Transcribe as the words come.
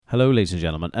Hello, ladies and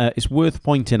gentlemen. It's worth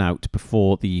pointing out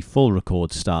before the full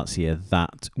record starts here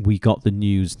that we got the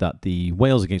news that the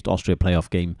Wales against Austria playoff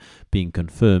game being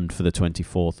confirmed for the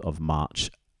 24th of March,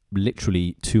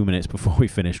 literally 2 minutes before we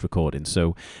finished recording.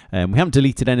 So we haven't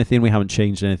deleted anything, we haven't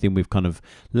changed anything, we've kind of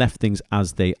left things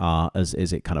as they are, as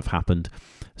it kind of happened.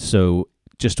 So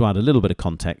just to add a little bit of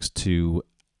context to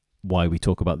why we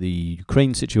talk about the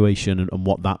Ukraine situation and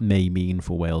what that may mean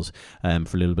for Wales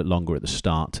for a little bit longer at the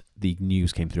start. The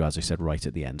news came through, as I said, right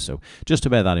at the end. So just to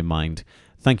bear that in mind,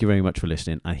 thank you very much for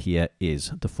listening, and here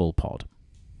is the full pod.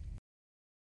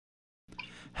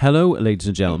 Hello, ladies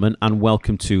and gentlemen, and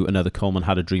welcome to another Coleman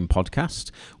Had a Dream podcast.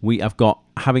 We have got,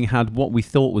 having had what we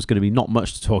thought was going to be not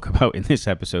much to talk about in this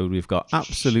episode, we've got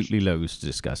absolutely loads to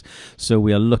discuss. So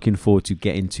we are looking forward to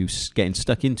getting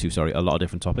stuck into a lot of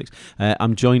different topics.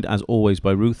 I'm joined, as always,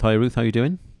 by Ruth. Hi, Ruth. How are you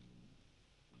doing?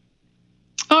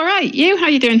 All right. You? How are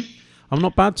you doing? I'm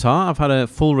not bad, Tar. I've had a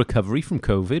full recovery from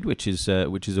COVID, which is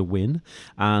a win,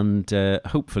 and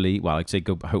hopefully,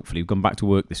 we've gone back to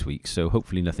work this week, so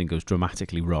hopefully nothing goes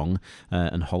dramatically wrong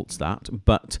and halts that.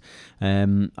 But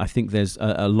I think there's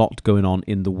a lot going on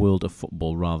in the world of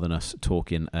football, rather than us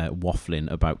talking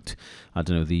waffling about, I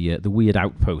don't know, the weird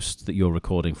outpost that you're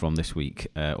recording from this week,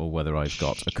 or whether I've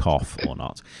got a cough or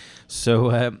not.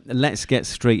 So let's get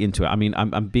straight into it. I mean,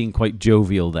 I'm being quite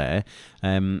jovial there.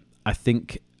 I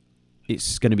think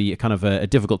it's going to be a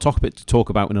difficult topic to talk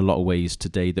about in a lot of ways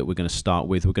today that we're going to start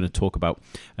with. We're going to talk about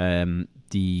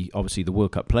the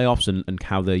World Cup playoffs and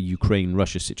how the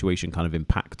Ukraine-Russia situation kind of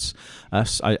impacts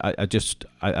us. I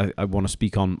want to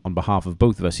speak on behalf of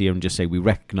both of us here and just say we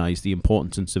recognise the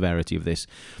importance and severity of this.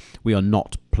 We are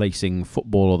not placing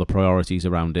football or the priorities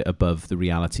around it above the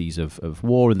realities of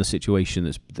war and the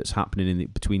situation that's happening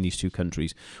between these two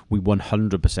countries. We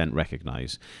 100%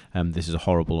 recognise this is a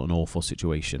horrible and awful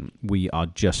situation. We are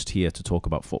just here to talk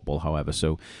about football, however,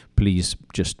 so please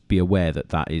just be aware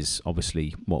that is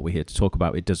obviously what we're here to talk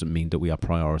about. It doesn't mean that we are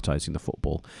prioritising the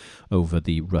football over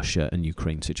the Russia and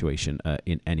Ukraine situation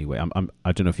in any way.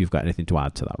 I don't know if you've got anything to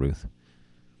add to that, Ruth.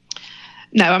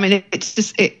 No, I mean, it's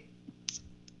just it.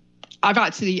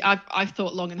 I've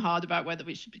thought long and hard about whether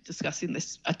we should be discussing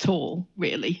this at all,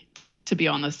 really, to be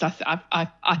honest.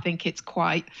 I think it's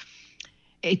quite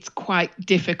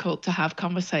difficult to have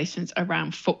conversations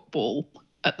around football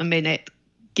at the minute,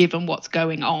 given what's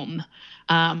going on.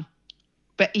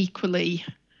 But equally,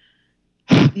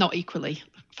 not equally,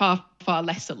 far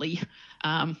lessly,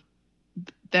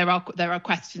 there are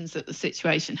questions that the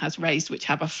situation has raised which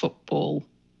have a football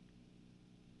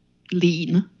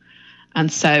lean. And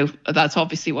so that's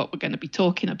obviously what we're going to be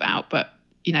talking about. But,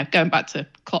 you know, going back to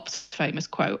Klopp's famous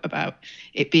quote about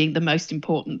it being the most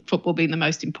important, football being the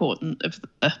most important of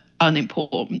the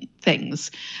unimportant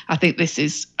things, I think this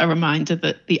is a reminder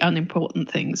that the unimportant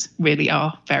things really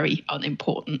are very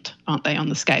unimportant, aren't they, on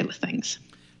the scale of things?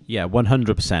 Yeah,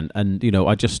 100%. And, you know,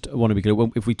 I just want to be clear,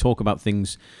 if we talk about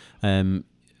things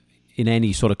in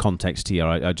any sort of context here,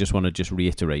 I just want to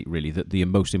reiterate really that the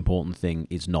most important thing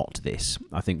is not this.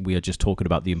 I think we are just talking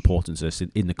about the importance of this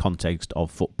in the context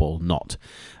of football, not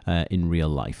in real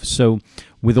life. So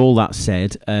with all that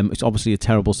said, it's obviously a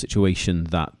terrible situation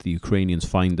that the Ukrainians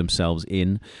find themselves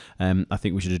in. I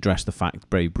think we should address the fact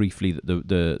very briefly that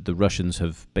the Russians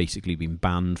have basically been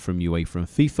banned from UEFA and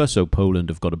FIFA, so Poland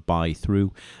have got to buy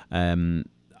through.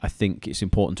 I think it's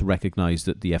important to recognise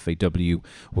that the FAW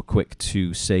were quick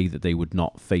to say that they would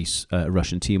not face a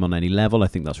Russian team on any level. I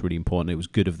think that's really important. It was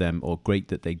good of them, or great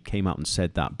that they came out and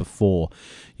said that before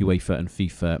UEFA and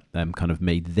FIFA kind of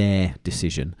made their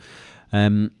decision.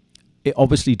 It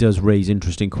obviously does raise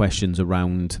interesting questions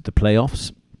around the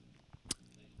playoffs.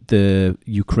 The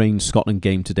Ukraine-Scotland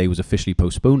game today was officially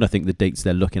postponed. I think the dates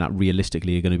they're looking at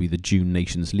realistically are going to be the June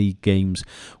Nations League games,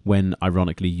 when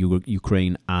ironically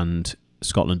Ukraine and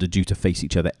Scotland are due to face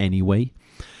each other anyway.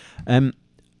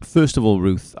 First of all,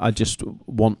 Ruth, I just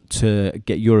want to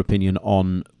get your opinion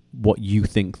on what you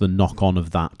think the knock-on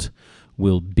of that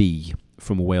will be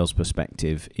from a Wales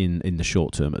perspective in the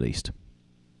short term, at least.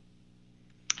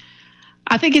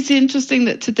 I think it's interesting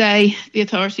that today the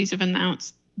authorities have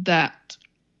announced that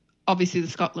obviously the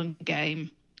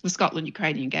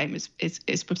Scotland-Ukrainian game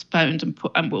is postponed and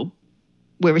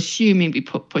we're assuming be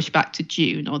pushed back to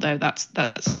June, although that's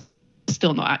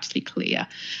still not actually clear.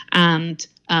 And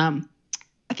I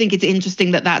think it's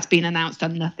interesting that that's been announced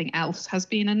and nothing else has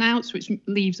been announced, which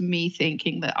leaves me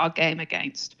thinking that our game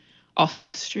against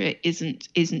Austria isn't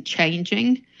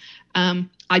changing.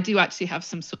 I do actually have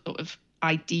some sort of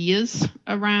ideas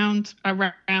around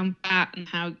that and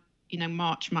how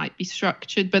March might be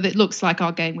structured, but it looks like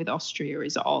our game with Austria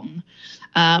is on.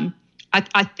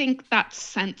 I think that's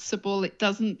sensible. It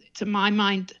doesn't, to my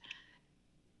mind,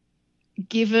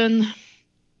 given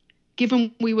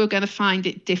we were going to find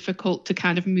it difficult to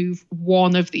kind of move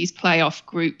one of these playoff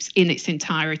groups in its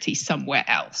entirety somewhere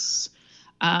else.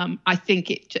 I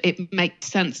think it makes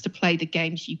sense to play the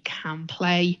games you can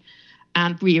play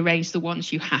and rearrange the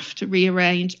ones you have to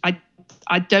rearrange.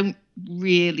 I don't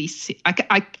really see. I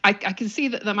can see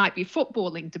that there might be a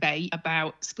footballing debate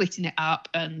about splitting it up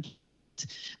and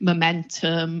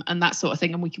momentum and that sort of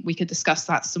thing, and we could discuss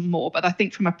that some more. But I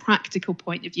think from a practical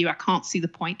point of view, I can't see the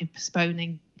point in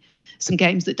postponing some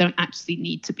games that don't actually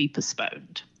need to be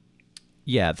postponed.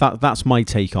 Yeah, that's my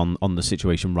take on the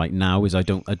situation right now. Is I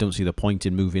don't see the point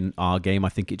in moving our game. I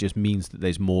think it just means that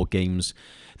there's more games,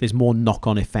 there's more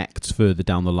knock-on effects further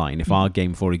down the line. If our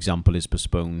game, for example, is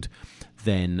postponed,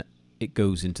 then it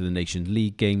goes into the Nations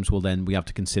League games. Well, then we have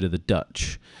to consider the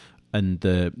Dutch and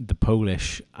the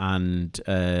Polish and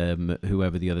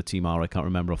whoever the other team are. I can't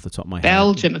remember off the top of my head.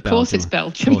 Belgium, of course it's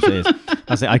Belgium. Of course it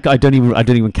is. I don't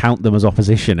even count them as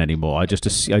opposition anymore.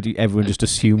 Everyone just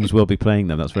assumes we'll be playing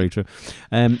them. That's very true.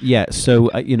 So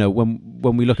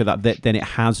when we look at that, then it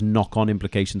has knock-on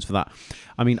implications for that.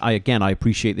 I mean, I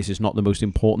appreciate this is not the most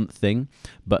important thing,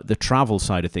 but the travel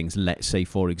side of things, let's say,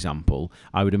 for example,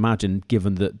 I would imagine,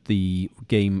 given that the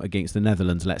game against the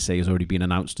Netherlands, let's say, has already been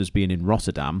announced as being in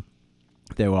Rotterdam,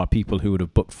 there are people who would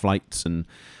have booked flights and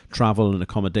travel and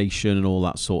accommodation and all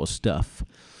that sort of stuff.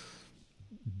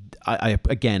 I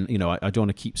don't want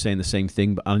to keep saying the same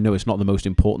thing, but I know it's not the most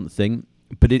important thing,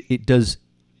 but it does,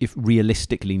 if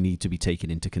realistically, need to be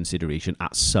taken into consideration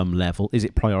at some level. Is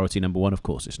it priority number one? Of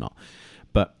course it's not.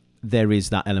 But there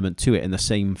is that element to it, and the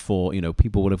same for,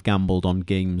 people would have gambled on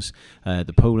games,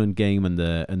 the Poland game and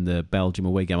the Belgium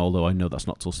away game, although I know that's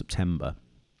not till September.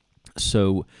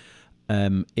 So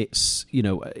it's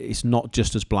not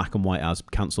just as black and white as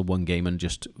cancel one game and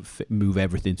just move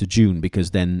everything to June,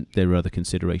 because then there are other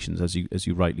considerations, as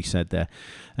you rightly said there,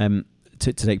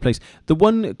 to take place. The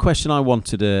one question I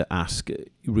wanted to ask,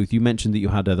 Ruth, you mentioned that you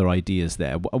had other ideas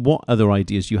there. What other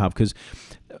ideas do you have? Because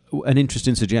an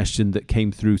interesting suggestion that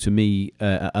came through to me,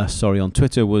 on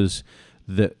Twitter, was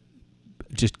that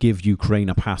just give Ukraine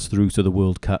a pass through to the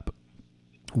World Cup.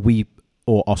 We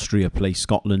or Austria play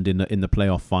Scotland in the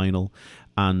playoff final,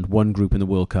 and one group in the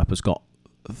World Cup has got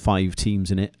 5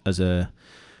 teams in it as a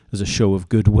show of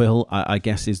goodwill. I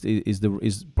guess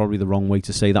is probably the wrong way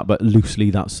to say that, but loosely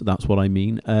that's what I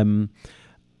mean.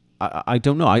 I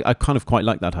don't know. I kind of quite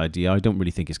like that idea. I don't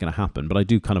really think it's going to happen, but I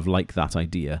do kind of like that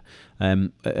idea.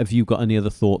 Have you got any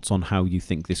other thoughts on how you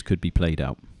think this could be played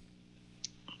out?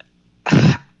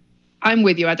 I'm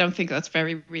with you. I don't think that's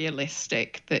very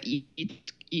realistic that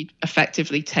you'd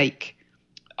effectively take.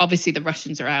 Obviously, the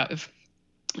Russians are out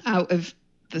of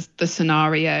the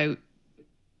scenario.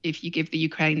 If you give the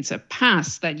Ukrainians a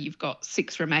pass, then you've got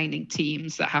 6 remaining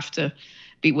teams that have to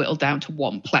be whittled down to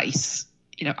one place.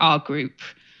 Our group,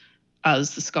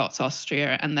 us, the Scots,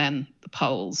 Austria, and then the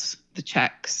Poles, the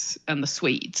Czechs, and the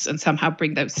Swedes, and somehow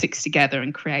bring those 6 together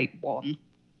and create one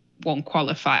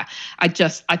qualifier. I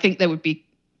think there would be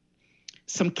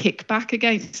some kickback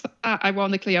against that,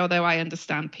 ironically, although I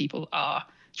understand people are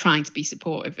trying to be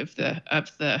supportive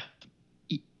of the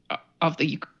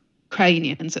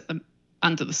Ukrainians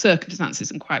under the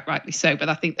circumstances, and quite rightly so. But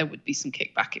I think there would be some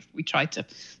kickback if we tried to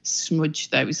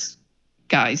smudge those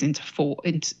guys into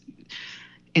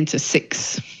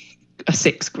 6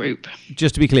 group.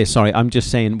 Just to be clear, sorry, I'm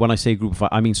just saying when I say group of 5,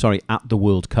 I mean at the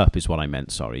World Cup is what I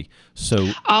meant. Sorry. So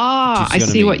I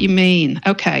see what you mean.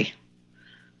 Okay.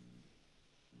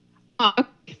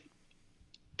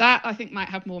 That I think might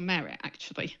have more merit,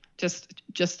 actually.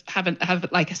 Just have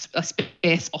like a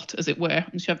space otter, as it were,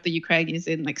 and shove the Ukrainians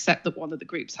in, except that one of the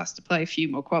groups has to play a few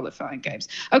more qualifying games.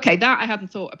 Okay, that I hadn't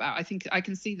thought about. I think I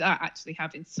can see that actually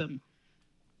having some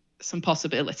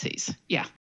possibilities. Yeah.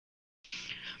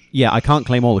 Yeah, I can't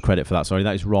claim all the credit for that. Sorry,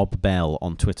 that is Rob Bell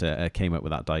on Twitter came up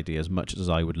with that idea. As much as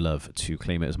I would love to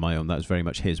claim it as my own, that was very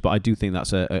much his. But I do think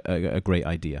that's a great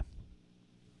idea.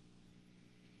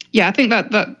 Yeah, I think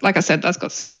that like I said, that's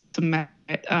got some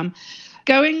merit.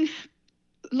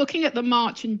 Looking at the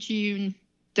March and June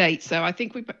dates, so I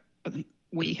think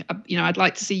I'd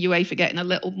like to see UEFA getting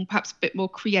perhaps a bit more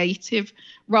creative,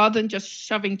 rather than just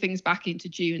shoving things back into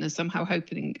June and somehow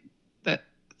hoping that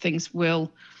things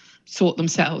will sort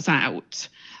themselves out.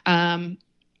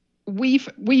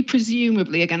 We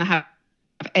presumably are going to have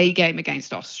a game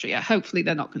against Austria. Hopefully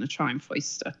they're not going to try and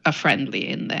foist a friendly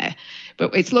in there,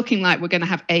 but it's looking like we're going to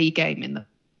have a game in the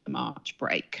March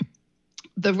break.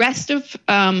 The rest of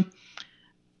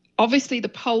obviously the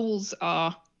Poles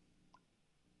are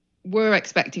were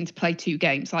expecting to play 2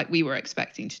 games, like we were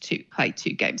expecting to play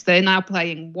 2 games. They're now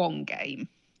playing 1 game,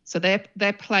 so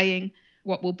they're playing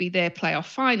what will be their playoff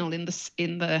final in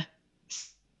the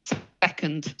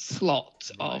second slot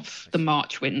of the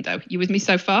March window. You with me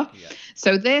so far? Yeah.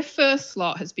 So their first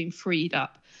slot has been freed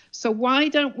up. So why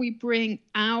don't we bring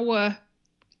our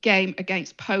game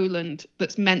against Poland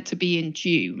that's meant to be in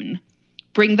June,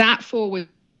 bring that forward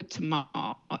to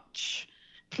March,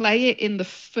 play it in the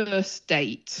first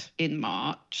date in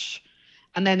March,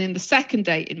 and then in the second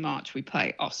date in March we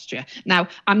play Austria. Now,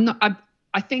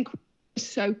 I think we're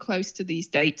so close to these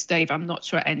dates, Dave, I'm not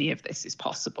sure any of this is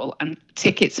possible, and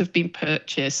tickets have been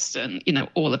purchased and, you know,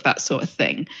 all of that sort of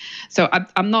thing. So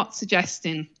I'm not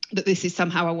suggesting that this is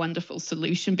somehow a wonderful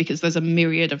solution, because there's a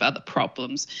myriad of other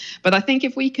problems. But I think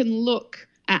if we can look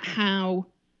at how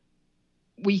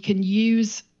we can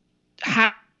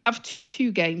have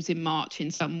 2 games in March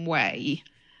in some way,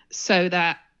 so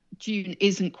that June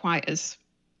isn't quite as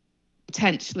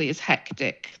potentially as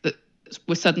hectic, that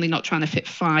we're suddenly not trying to fit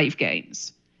 5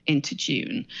 games into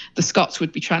June. The Scots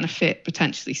would be trying to fit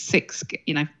potentially 6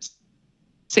 games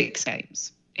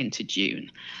into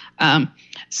June.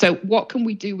 So what can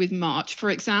we do with March? For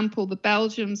example, the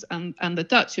Belgians and the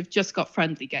Dutch have just got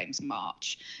friendly games in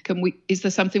March. Is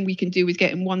there something we can do with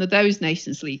getting one of those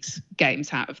Nations League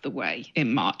games out of the way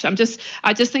in March?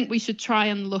 I just think we should try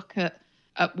and look at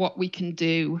what we can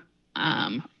do,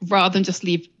 rather than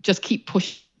just keep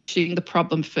pushing the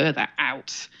problem further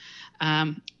out.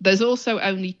 There's also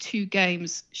only 2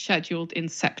 games scheduled in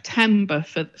September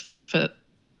for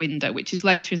window, which is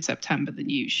later in September than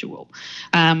usual.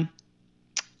 And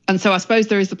so I suppose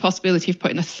there is the possibility of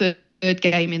putting a third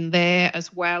game in there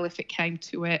as well if it came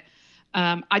to it.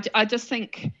 I just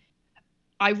think,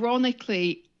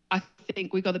 ironically, I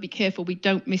think we've got to be careful we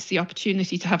don't miss the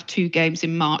opportunity to have 2 games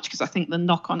in March, because I think the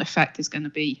knock-on effect is going to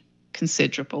be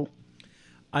considerable.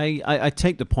 I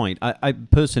take the point. I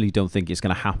personally don't think it's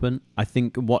going to happen. I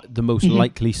think what the most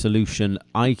likely solution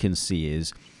I can see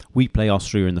is we play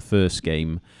Austria in the first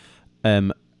game.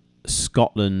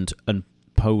 Scotland and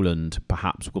Poland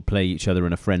perhaps will play each other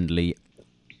in a friendly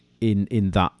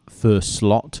in that first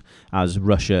slot, as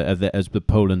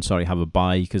Poland have a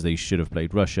bye because they should have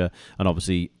played Russia, and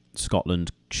obviously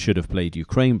Scotland should have played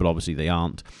Ukraine, but obviously they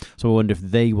aren't. So I wonder if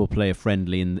they will play a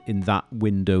friendly in that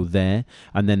window there,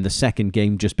 and then the second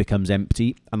game just becomes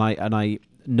empty. And I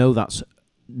know that's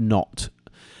not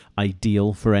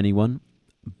ideal for anyone,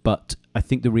 but I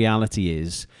think the reality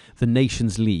is the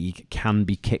Nations League can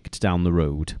be kicked down the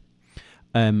road.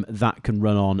 That can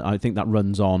run on. I think that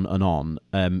runs on and on,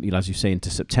 as you say, into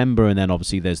September, and then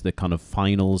obviously there's the kind of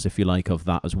finals, if you like, of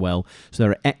that as well. So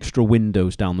there are extra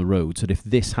windows down the road. So if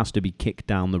this has to be kicked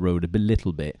down the road a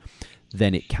little bit,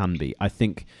 then it can be. I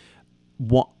think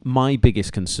what my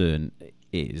biggest concern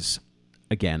is,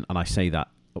 again, and I say that,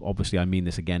 obviously I mean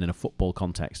this again in a football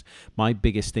context, my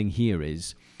biggest thing here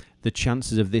is the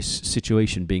chances of this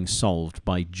situation being solved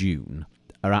by June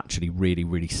are actually really,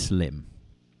 really slim,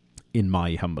 in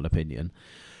my humble opinion.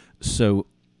 So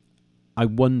I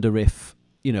wonder if,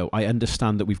 I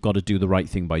understand that we've got to do the right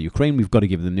thing by Ukraine. We've got to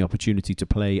give them the opportunity to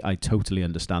play. I totally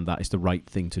understand that. It's the right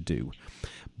thing to do.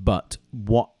 But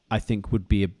what I think would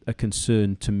be a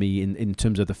concern to me in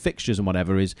terms of the fixtures and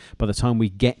whatever is, by the time we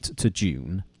get to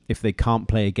June, if they can't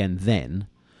play again then,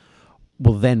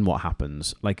 well, then what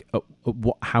happens?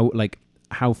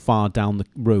 How far down the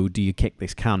road do you kick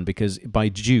this can? Because by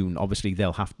June, obviously,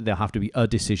 there'll have to be a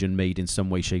decision made in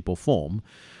some way, shape, or form.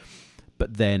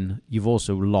 But then you've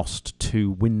also lost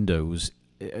 2 windows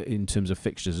in terms of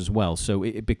fixtures as well. So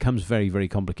it becomes very, very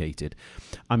complicated.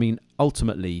 I mean,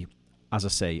 ultimately, as I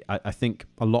say, I think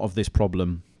a lot of this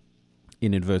problem,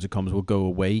 in inverted commas, will go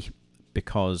away,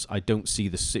 because I don't see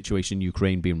the situation in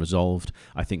Ukraine being resolved.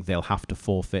 I think they'll have to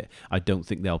forfeit. I don't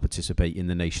think they'll participate in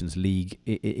the Nations League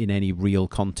in any real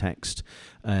context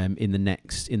in the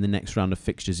next round of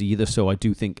fixtures either. So I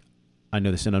do think, I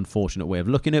know this is an unfortunate way of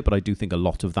looking at it, but I do think a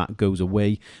lot of that goes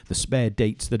away. The spare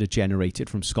dates that are generated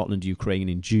from Scotland, Ukraine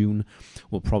in June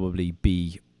will probably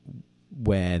be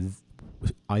where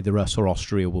either us or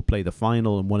Austria will play the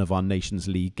final, and one of our Nations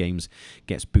League games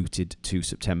gets booted to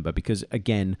September. Because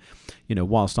again,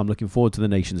 whilst I'm looking forward to the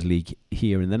Nations League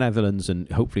here in the Netherlands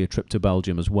and hopefully a trip to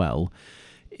Belgium as well,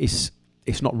 it's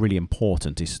not really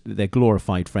important. They're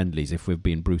glorified friendlies, if we're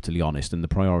being brutally honest, and the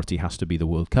priority has to be the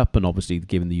World Cup, and obviously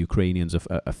giving the Ukrainians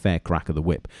a fair crack of the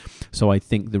whip. So I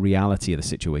think the reality of the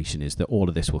situation is that all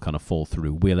of this will kind of fall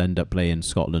through. We'll end up playing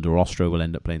Scotland, or Austria will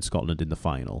end up playing Scotland in the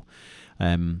final.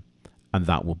 and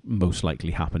that will most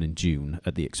likely happen in June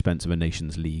at the expense of a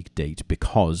Nations League date,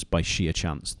 because by sheer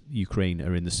chance Ukraine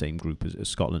are in the same group as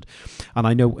Scotland. And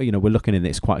I know, we're looking at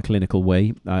this quite a clinical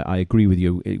way. I agree with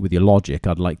you with your logic.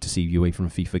 I'd like to see UEFA and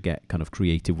FIFA get kind of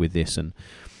creative with this and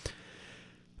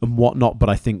whatnot, but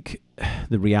I think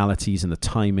the realities and the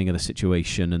timing of the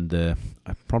situation and the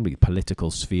probably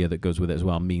political sphere that goes with it as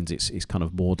well means it's kind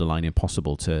of borderline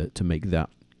impossible to make that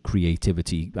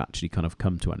creativity actually kind of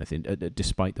come to anything,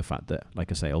 despite the fact that,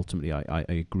 like I say, ultimately I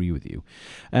agree with you.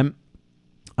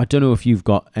 I don't know if you've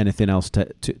got anything else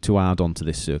to add on to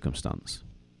this circumstance.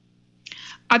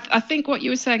 I think what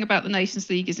you were saying about the Nations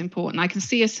League is important. I can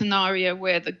see a scenario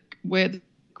where the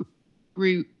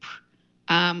group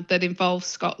that involves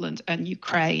Scotland and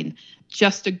Ukraine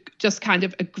just kind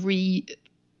of agree,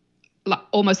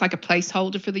 almost like a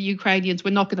placeholder for the Ukrainians.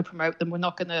 We're not going to promote them. We're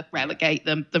not going to relegate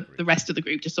them. The rest of the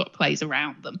group just sort of plays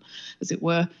around them, as it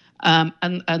were, and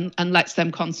lets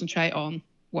them concentrate on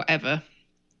whatever,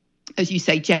 as you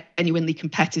say, genuinely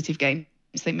competitive games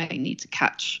they may need to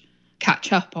catch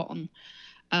up on.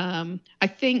 I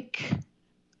think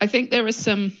there are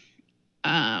some.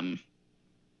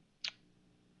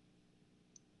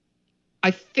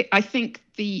 I think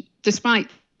despite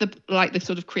the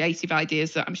sort of creative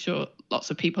ideas that I'm sure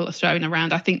lots of people are throwing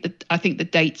around, I think the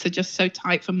dates are just so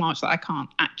tight for March that I can't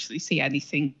actually see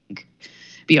anything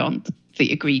beyond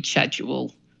the agreed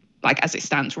schedule, like as it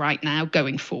stands right now,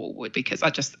 going forward, because I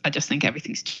just think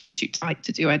everything's too tight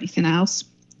to do anything else.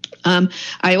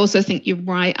 I also think you're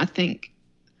right. I think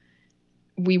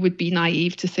we would be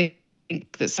naive to think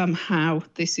that somehow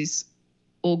this is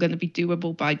all going to be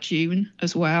doable by June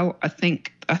as well. I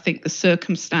think the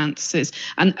circumstances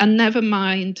and never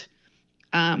mind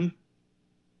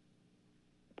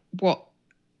what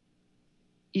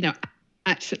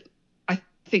actually, I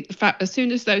think the fact as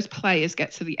soon as those players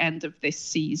get to the end of this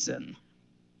season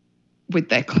with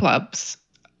their clubs,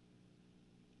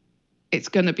 it's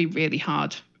going to be really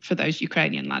hard for those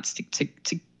Ukrainian lads to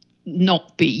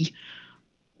not be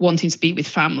wanting to be with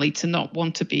family, to not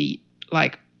want to be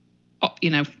like,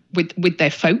 with their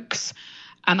folks.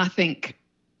 And I think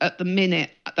at the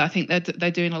minute, I think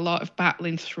they're doing a lot of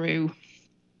battling through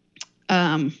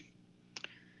in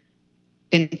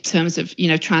terms of,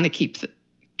 trying to keep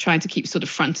sort of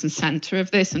front and center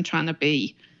of this and trying to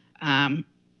be, a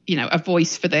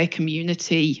voice for their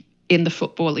community in the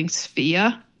footballing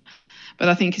sphere. But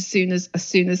I think as soon as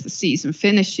the season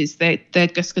finishes, they're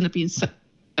just going to be in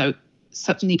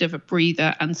such need of a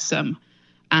breather and some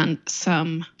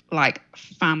like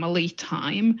family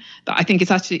time that I think it's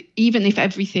actually, even if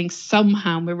everything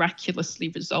somehow miraculously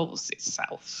resolves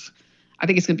itself, I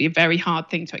think it's going to be a very hard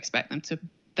thing to expect them to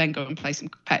then go and play some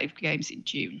competitive games in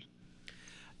June.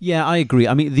 Yeah, I agree.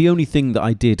 I mean, the only thing that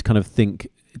I did kind of think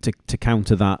to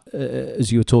counter that,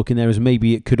 as you were talking there, is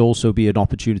maybe it could also be an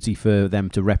opportunity for them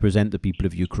to represent the people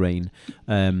of Ukraine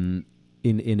in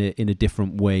a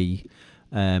different way.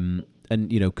 And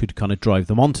could kind of drive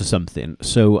them onto something.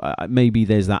 So maybe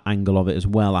there's that angle of it as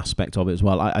well, aspect of it as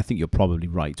well. I think you're probably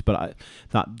right, but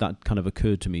that kind of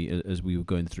occurred to me as we were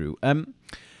going through.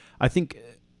 I think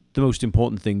the most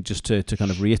important thing, just to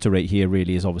kind of reiterate here,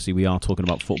 really, is obviously we are talking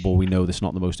about football. We know that's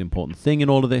not the most important thing in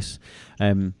all of this.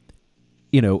 I've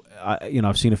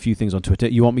seen a few things on Twitter.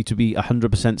 You want me to be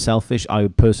 100% selfish? I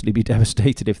would personally be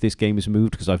devastated if this game is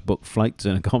moved, because I've booked flights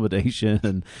and accommodation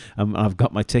and I've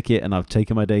got my ticket and I've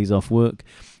taken my days off work.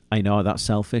 I know that's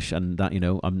selfish, and that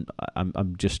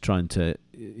I'm just trying to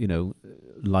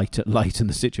lighten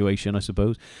the situation, I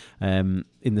suppose. In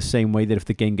the same way that if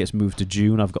the game gets moved to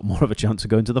June, I've got more of a chance of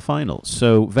going to the final.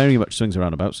 So very much swings and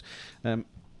roundabouts.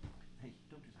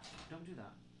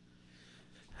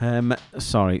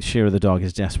 Sorry, Shearer the dog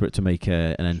is desperate to make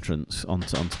an entrance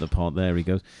onto the pod. There he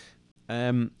goes.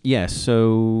 There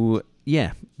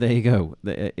you go.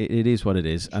 It is what it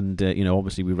is, and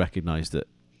obviously we recognise that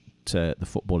the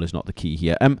football is not the key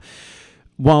here.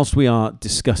 Whilst we are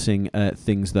discussing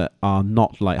things that are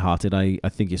not light-hearted, I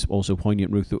think it's also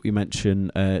poignant, Ruth, that we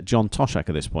mention John Toshak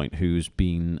at this point, who's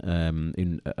been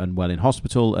unwell in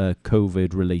hospital.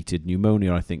 COVID-related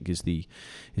pneumonia, I think, is the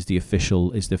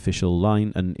official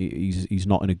line, and he's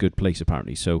not in a good place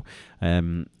apparently. So,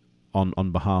 on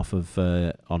behalf of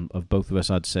both of us,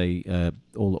 I'd say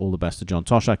all the best to John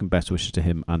Toshak and best wishes to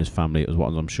him and his family as well,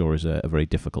 as I'm sure is a very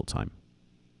difficult time.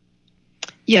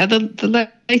 Yeah, the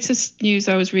latest news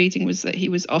I was reading was that he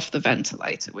was off the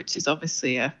ventilator, which is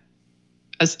obviously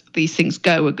as these things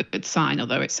go, a good sign.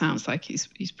 Although it sounds like he's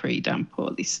pretty damn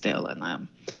poorly still, and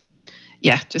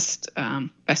just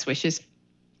best wishes.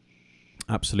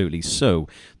 Absolutely. So,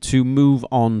 to move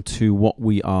on to what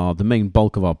we are, the main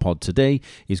bulk of our pod today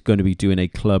is going to be doing a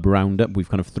club roundup. We've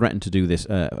kind of threatened to do this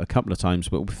a couple of times,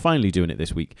 but we're finally doing it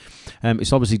this week.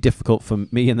 It's obviously difficult for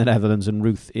me in the Netherlands and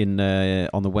Ruth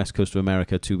on the west coast of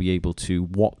America to be able to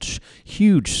watch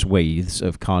huge swathes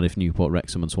of Cardiff, Newport,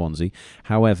 Wrexham and Swansea.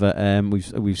 However,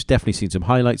 we've definitely seen some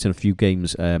highlights and a few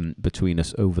games between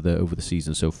us over the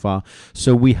season so far.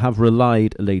 So we have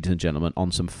relied, ladies and gentlemen,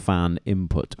 on some fan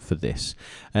input for this.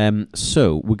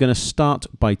 So we're going to start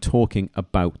by talking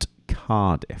about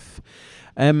Cardiff.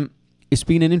 It's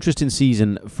been an interesting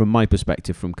season from my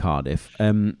perspective from Cardiff.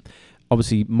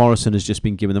 Obviously, Morrison has just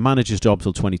been given the manager's job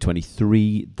till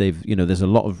 2023. There's a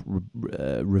lot of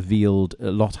revealed.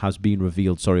 A lot has been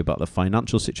revealed. Sorry about the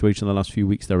financial situation in the last few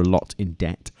weeks. They're a lot in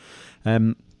debt.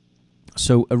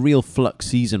 So a real flux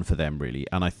season for them, really.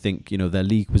 And I think their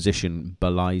league position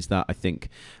belies that. I think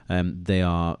they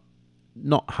are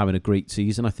not having a great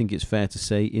season, I think it's fair to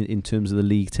say, in terms of the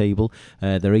league table.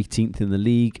 They're 18th in the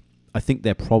league. I think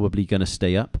they're probably going to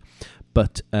stay up,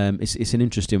 but it's an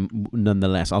interesting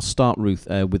nonetheless. I'll start, Ruth,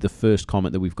 with the first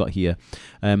comment that we've got here.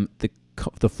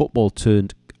 The football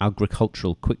turned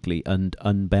agricultural quickly and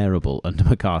unbearable under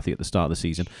McCarthy at the start of the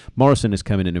season. Morrison has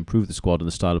come in and improved the squad and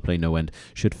the style of play no end.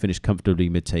 Should finish comfortably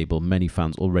mid-table. Many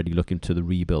fans already looking to the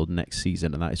rebuild next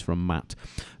season, and that is from Matt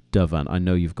Dovan. I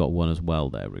know you've got one as well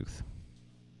there, Ruth.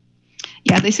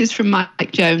 Yeah, this is from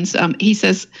Mike Jones. He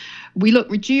says, we look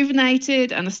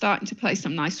rejuvenated and are starting to play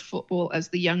some nice football as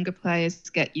the younger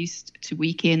players get used to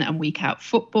week in and week out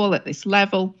football at this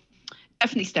level.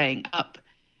 Definitely staying up.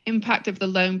 Impact of the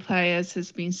loan players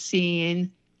has been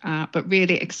seen, but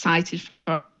really excited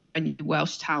for a new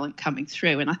Welsh talent coming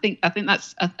through. And I think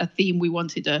that's a theme we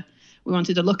wanted to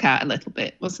look at a little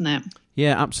bit, wasn't it?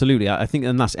 Yeah, absolutely. I think,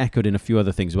 and that's echoed in a few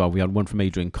other things as well. We had one from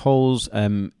Adrian Coles.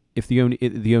 If the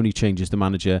only change is the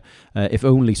manager,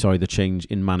 the change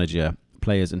in manager,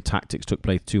 players and tactics took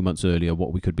place 2 months earlier,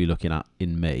 what we could be looking at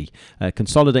in May.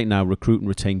 Consolidate now, recruit and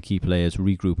retain key players,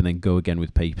 regroup and then go again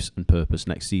with pace and purpose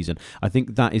next season. I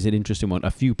think that is an interesting one. A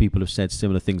few people have said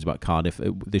similar things about Cardiff.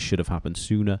 This should have happened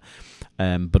sooner,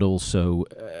 but also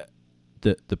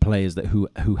the players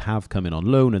who have come in on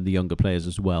loan and the younger players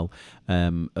as well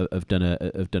have done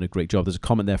a great job. There's a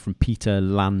comment there from Peter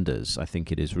Landers, I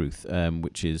think it is, Ruth,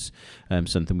 which is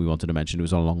something we wanted to mention. It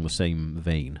was along the same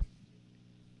vein.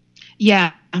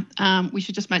 Yeah, we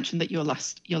should just mention that your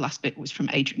last bit was from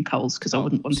Adrian Coles, because I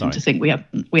wouldn't want him to think we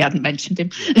hadn't mentioned him.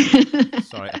 Yeah.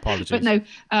 Sorry, apologies. But no,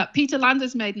 Peter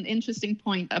Landers made an interesting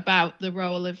point about the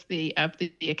role of the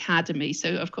academy.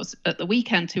 So of course at the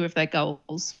weekend, 2 of their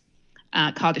goals,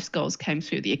 Cardiff's goals, came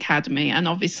through the academy, and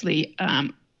obviously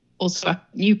also at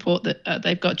Newport that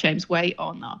they've got James Waite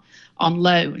on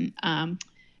loan.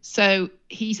 So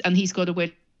he's got a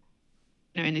win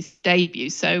in his debut.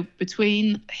 So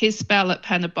between his spell at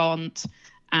Penabont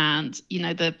and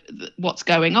the what's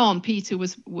going on, Peter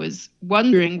was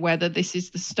wondering whether this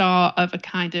is the start of a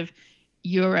kind of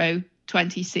Euro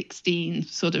 2016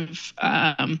 sort of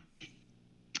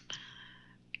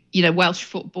Welsh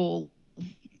football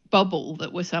bubble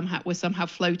that we're somehow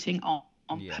floating on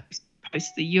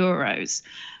post the Euros.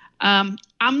 I'm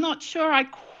not sure I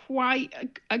quite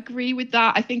agree with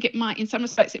that. I think it might, in some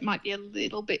respects, it might be a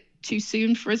little bit too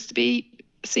soon for us to be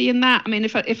seeing that. I mean,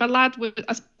 if a lad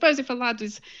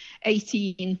was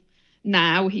 18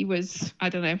 now, he was, I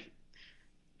don't know,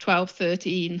 12,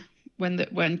 13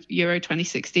 when Euro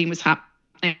 2016 was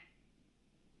happening.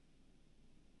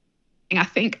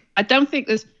 I don't think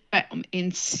there's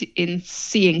in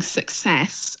seeing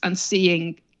success and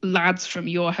seeing lads from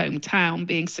your hometown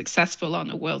being successful on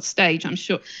a world stage. I'm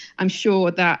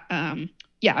sure that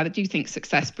I do think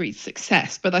success breeds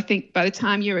success, but I think by the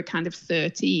time you're a kind of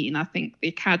 13, I think the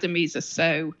academies are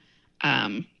so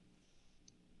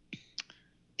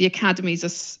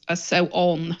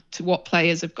on to what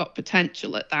players have got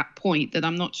potential at that point that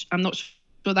I'm not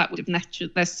sure that would have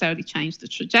necessarily changed the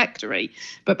trajectory,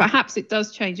 but perhaps it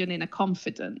does change an inner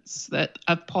confidence that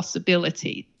of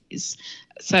possibilities.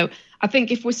 So I think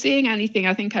if we're seeing anything,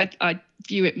 I think I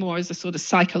view it more as a sort of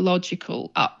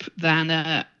psychological up than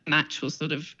an actual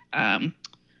sort of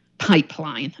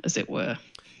pipeline, as it were.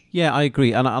 Yeah, I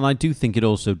agree, and I do think it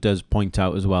also does point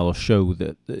out as well, or show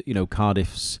that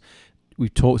Cardiff's.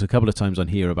 We've talked a couple of times on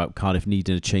here about Cardiff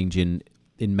needing a change in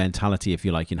mentality, if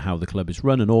you like, in how the club is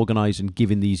run and organised, and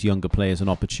giving these younger players an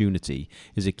opportunity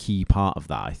is a key part of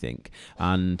that, I think.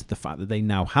 And the fact that they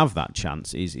now have that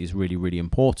chance is really, really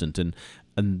important. And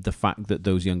the fact that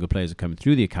those younger players are coming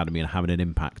through the academy and having an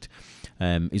impact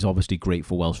is obviously great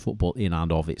for Welsh football in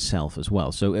and of itself as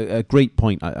well. So a great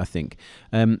point, I think.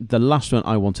 The last one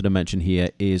I wanted to mention here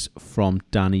is from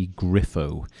Danny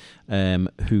Griffo,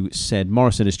 who said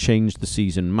Morrison has changed the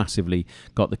season massively,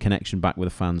 got the connection back with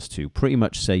the fans too. Pretty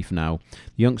much safe now.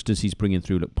 The youngsters he's bringing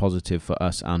through look positive for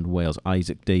us and Wales.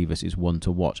 Isaac Davis is one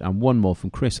to watch. And one more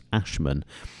from Chris Ashman.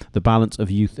 The balance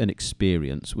of youth and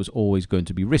experience was always going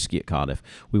to be risky at Cardiff.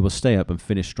 We will stay up and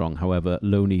finish strong. However,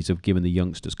 loanees have given the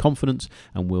youngsters confidence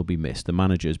and will be missed. The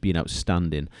manager has been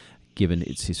outstanding, given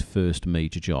it's his first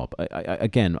major job.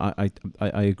 I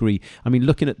agree. I mean,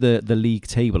 looking at the league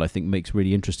table, I think makes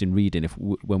really interesting reading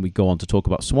when we go on to talk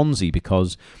about Swansea,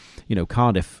 because, you know,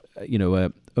 Cardiff,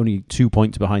 only 2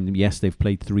 points behind them. Yes, they've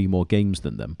played 3 more games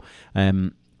than them,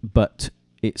 but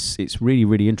it's really,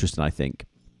 really interesting, I think,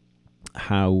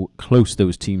 how close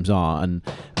those teams are and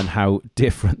how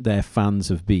different their fans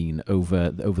have been over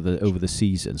the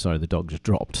season. Sorry, the dog just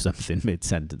dropped something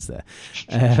mid-sentence there.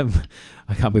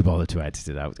 I can't be bothered to edit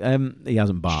it out. He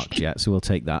hasn't barked yet, so we'll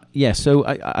take that. Yeah, so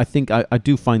I think I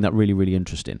do find that really, really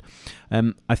interesting.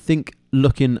 I think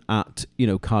looking at,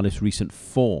 Cardiff's recent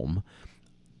form,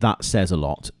 that says a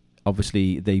lot.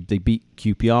 Obviously, they beat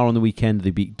QPR on the weekend.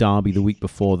 They beat Derby the week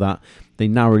before that. They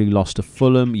narrowly lost to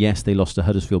Fulham. Yes, they lost to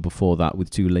Huddersfield before that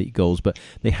with 2 late goals, but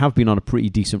they have been on a pretty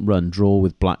decent run. Draw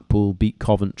with Blackpool, beat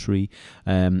Coventry,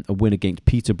 a win against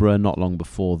Peterborough not long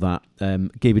before that.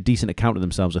 Gave a decent account of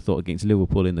themselves, I thought, against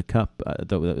Liverpool in the Cup.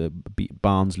 Beat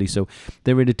Barnsley. So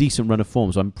they're in a decent run of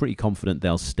form, so I'm pretty confident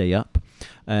they'll stay up.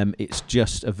 It's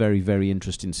just a very, very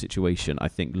interesting situation, I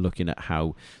think, looking at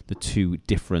how the 2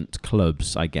 different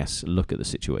clubs, I guess, look at the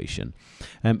situation.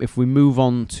 If we move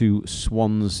on to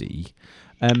Swansea,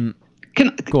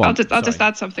 I'll just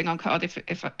add something on Cardiff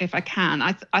if I can.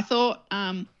 I thought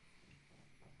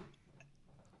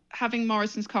having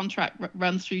Morrison's contract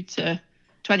run through to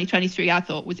 2023, I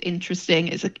thought was interesting.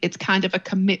 It's kind of a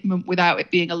commitment without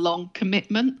it being a long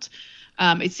commitment.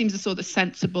 It seems a sort of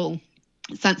sensible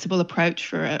approach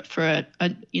for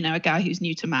a guy who's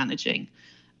new to managing.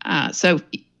 So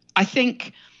I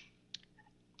think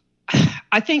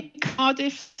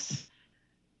Cardiff's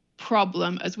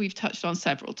problem, as we've touched on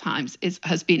several times,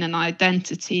 has been an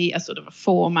identity, a sort of a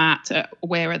format.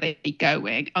 Where are they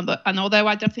going? And although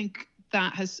I don't think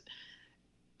that has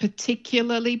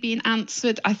particularly been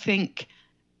answered, I think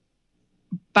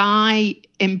by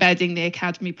embedding the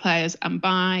academy players and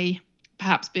by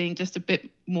perhaps being just a bit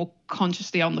more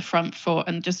consciously on the front foot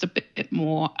and just a bit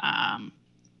more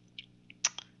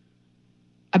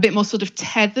sort of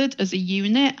tethered as a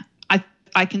unit,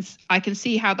 I can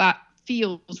see how that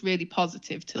feels really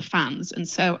positive to the fans. And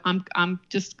so I'm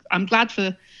glad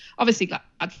for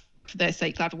their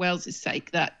sake, glad for Wales's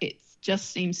sake, that it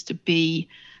just seems to be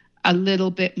a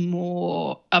little bit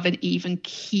more of an even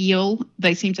keel.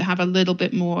 They seem to have a little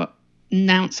bit more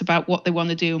nous about what they want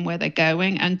to do and where they're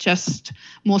going, and just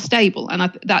more stable. And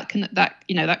that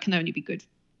can only be good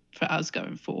for us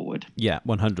going forward. Yeah,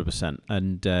 100%.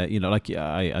 And I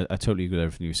totally agree with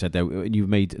everything you said there. You've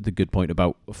made the good point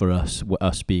about for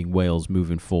us being Wales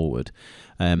moving forward.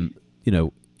 It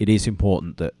is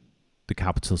important that the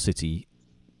capital city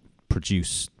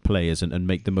produce players and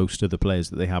make the most of the players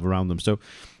that they have around them. So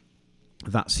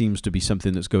that seems to be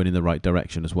something that's going in the right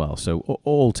direction as well. So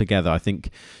all together, I think,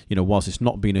 whilst it's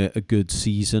not been a good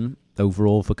season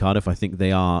overall for Cardiff, I think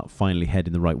they are finally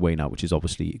heading the right way now, which is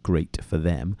obviously great for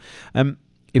them.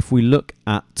 If we look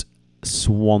at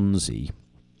Swansea,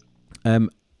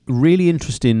 really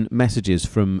interesting messages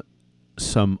from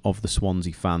some of the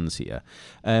Swansea fans here.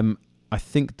 I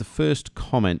think the first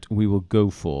comment we will go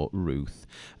for, Ruth,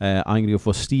 I'm going to go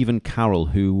for Stephen Carroll,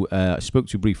 who I spoke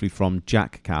to briefly from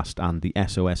Jackcast and the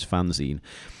SOS fanzine.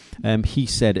 He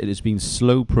said it has been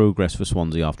slow progress for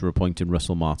Swansea after appointing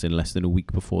Russell Martin less than a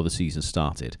week before the season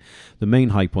started. The main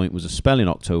high point was a spell in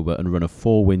October and a run of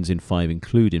 4 wins in 5,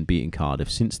 including beating Cardiff.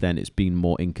 Since then, it's been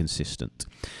more inconsistent.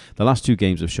 The last 2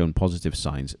 games have shown positive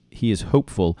signs. He is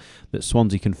hopeful that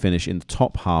Swansea can finish in the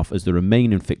top half as the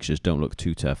remaining fixtures don't look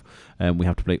too tough. We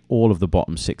have to play all of the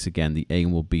bottom 6 again. The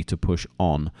aim will be to push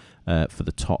on for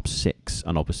the top 6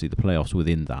 and obviously the playoffs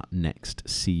within that next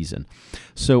season.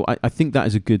 So I think that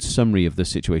is a good summary of the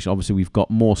situation. Obviously, we've got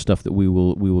more stuff that we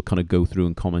will kind of go through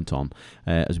and comment on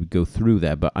as we go through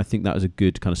there, but I think that is a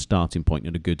good kind of starting point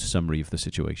and a good summary of the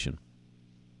situation.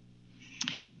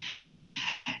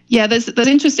 Yeah, there's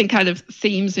interesting kind of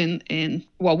themes in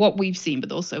what we've seen,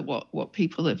 but also what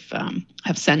people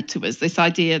have sent to us. This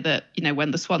idea that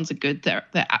when the Swans are good, they're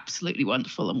absolutely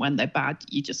wonderful, and when they're bad,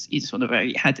 you just want to bury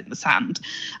your head in the sand.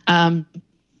 And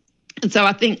so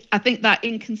I think that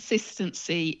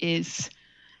inconsistency is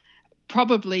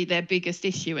probably their biggest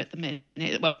issue at the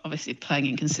minute. Well, obviously playing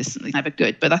inconsistently is never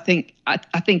good, but I think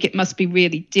it must be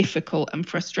really difficult and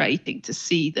frustrating to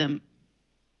see them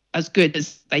as good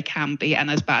as they can be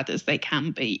and as bad as they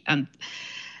can be. And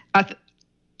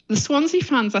the Swansea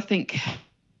fans, I think,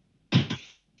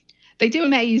 they do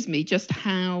amaze me just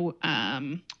how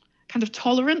kind of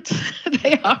tolerant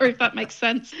they are, if that makes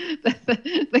sense.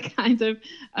 The kind of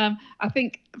I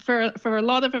think for a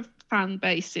lot of fan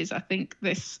bases, I think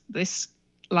this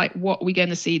like what we're going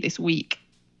to see this week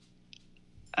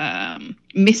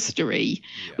mystery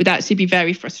would actually be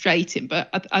very frustrating.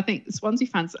 But I think the Swansea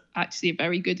fans actually are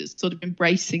very good at sort of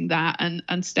embracing that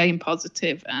and staying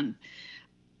positive, and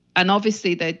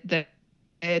obviously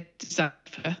their desire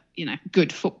for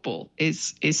good football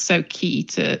is so key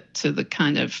to the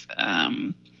kind of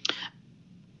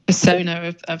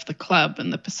persona of the club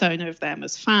and the persona of them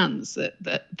as fans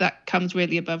that comes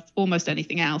really above almost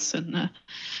anything else. And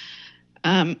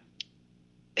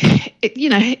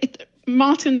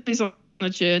Martin is on a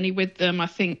journey with them. I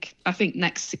think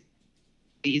next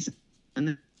season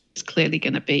is clearly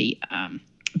going to be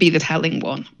the telling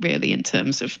one, really, in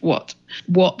terms of what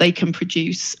they can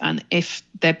produce, and if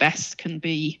their best can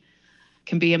be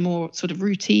a more sort of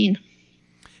routine.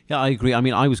 Yeah, I agree. I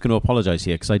mean, I was going to apologise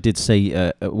here because I did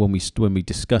say when we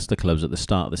discussed the clubs at the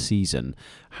start of the season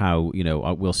how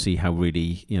we'll see how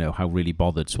really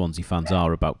bothered Swansea fans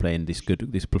are about playing this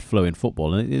flowing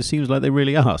football, and it seems like they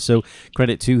really are. So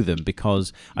credit to them,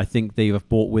 because I think they have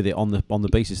bought with it on the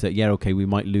basis that we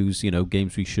might lose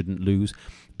games we shouldn't lose,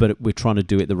 but we're trying to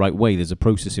do it the right way. There's a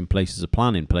process in place, there's a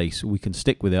plan in place. We can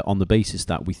stick with it on the basis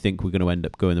that we think we're going to end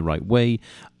up going the right way,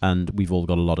 and we've all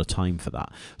got a lot of time for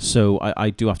that. So I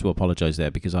do have to apologise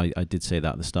there, because I did say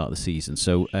that at the start of the season.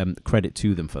 So credit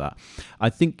to them for that.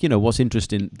 I think what's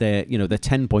interesting, they're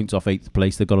 10 points off 8th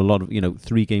place. They've got a lot of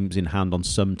 3 games in hand on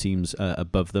some teams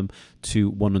above them,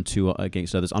 1 and 2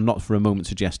 against others. I'm not for a moment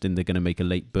suggesting they're going to make a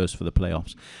late burst for the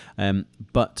playoffs,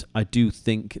 but I do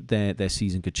think their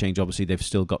season could change. Obviously, they've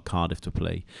still got Cardiff to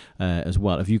play as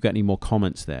well. Have you got any more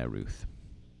comments there, Ruth?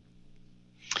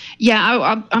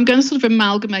 Yeah, I'm going to sort of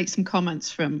amalgamate some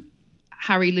comments from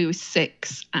Harry Lewis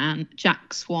 6 and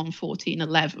Jack Swan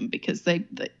 1411, because they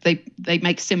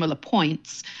make similar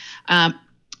points. I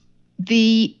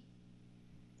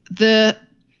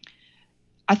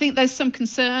think there's some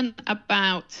concern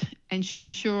about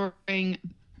ensuring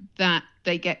that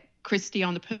they get Christie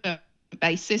on a permanent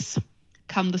basis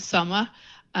come the summer.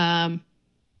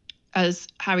 As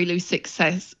Harry Lewis 6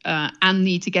 says, and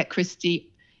need to get Christie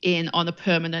in on a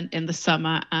permanent in the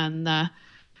summer, and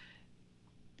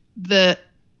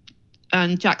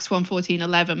Jack Swan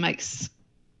 1411 makes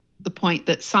the point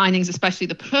that signings, especially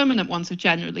the permanent ones, have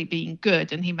generally been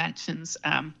good, and he mentions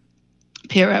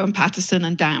Pirro and Patterson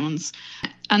and Downs.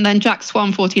 And then Jack Swan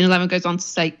 1411 goes on to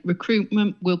say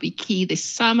recruitment will be key this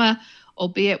summer,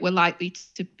 albeit we're likely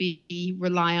to be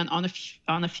reliant on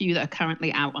a few that are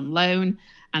currently out on loan,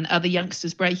 and other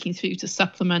youngsters breaking through to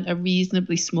supplement a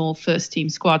reasonably small first-team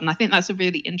squad. And I think that's a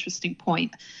really interesting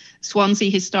point.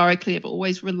 Swansea historically have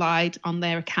always relied on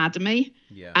their academy.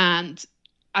 Yeah. And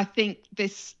I think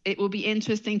it will be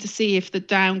interesting to see if the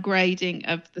downgrading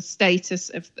of the status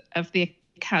of the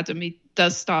academy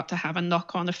does start to have a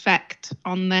knock-on effect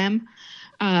on them.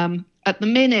 At the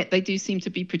minute, they do seem to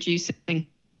be producing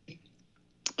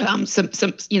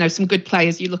some good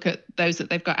players. You look at those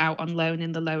that they've got out on loan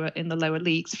in the lower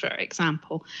leagues, for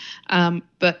example.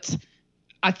 But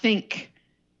I think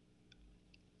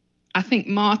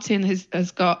Martin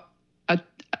has got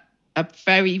a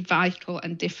very vital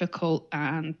and difficult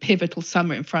and pivotal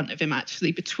summer in front of him,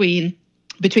 actually, between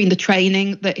the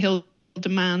training that he'll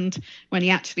demand when he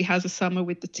actually has a summer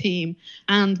with the team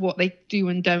and what they do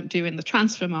and don't do in the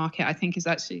transfer market. I think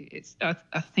I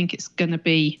think it's going to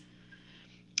be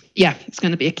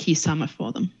a key summer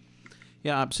for them.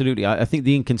 Yeah, absolutely. I think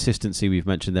the inconsistency we've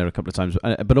mentioned there a couple of times,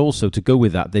 but also to go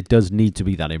with that, there does need to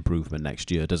be that improvement next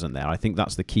year, doesn't there? I think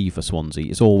that's the key for Swansea.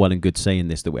 It's all well and good saying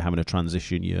this, that we're having a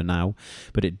transition year now,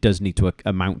 but it does need to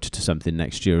amount to something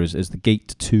next year. As the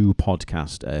Gate 2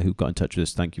 podcast, who got in touch with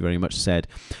us, thank you very much, said,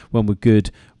 when we're good,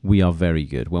 we are very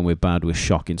good. When we're bad, we're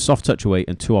shocking. Soft touch away,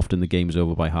 and too often the game's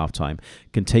over by half-time.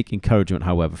 Can take encouragement,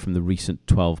 however, from the recent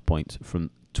 12 points from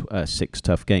 6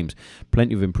 tough games.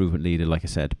 Plenty of improvement needed, like I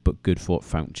said, but good for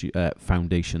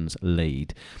foundations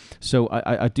laid. So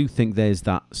I do think there's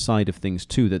that side of things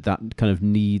too, that kind of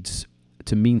needs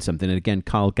to mean something. And again,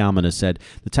 Kyle Gammon has said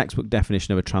the textbook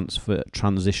definition of a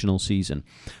transitional season.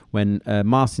 When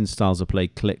Martin's styles of play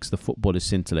clicks, the football is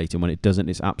scintillating. When it doesn't,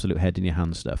 it's absolute head in your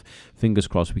hand stuff. Fingers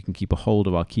crossed we can keep a hold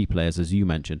of our key players, as you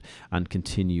mentioned, and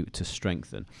continue to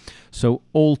strengthen. So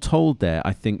all told there,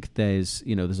 I think there's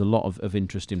a lot of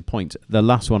interesting points. The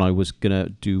last one I was going to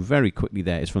do very quickly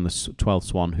there is from the 12th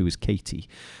Swan, who is Katie,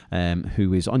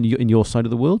 who is in your side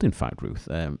of the world, in fact, Ruth.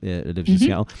 Lives in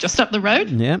Seattle. Just up the road.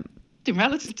 Yeah. In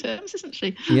relative terms, isn't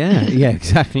she? Yeah,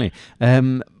 exactly.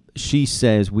 She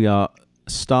says we are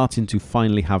starting to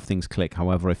finally have things click.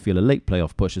 However, I feel a late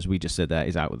playoff push, as we just said there,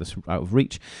 is out of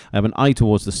reach. I have an eye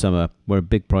towards the summer, where a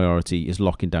big priority is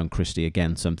locking down Christie.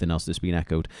 Again, something else that's been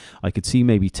echoed. I could see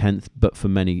maybe 10th, but for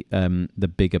many, the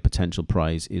bigger potential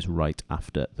prize is right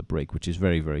after the break, which is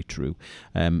very, very true.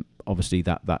 Obviously,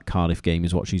 that Cardiff game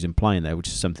is what she's implying there, which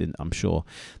is something I'm sure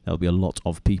there'll be a lot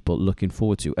of people looking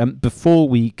forward to. Before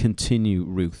we continue,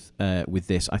 Ruth, with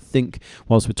this, I think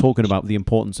whilst we're talking about the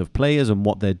importance of players and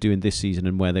what they're doing this season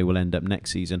and where they will end up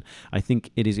next season, I think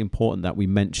it is important that we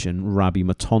mention Rabbi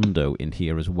Matondo in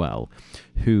here as well,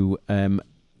 who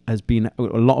has been a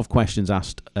lot of questions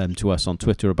asked to us on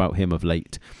Twitter about him of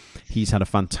late. He's had a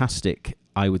fantastic,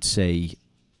 I would say,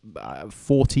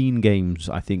 14 games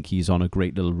I think he's on a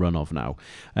great little run of now,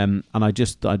 and I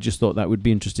just thought that would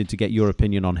be interesting to get your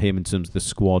opinion on him in terms of the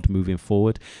squad moving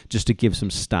forward. Just to give some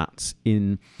stats,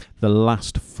 in the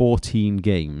last 14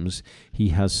 games he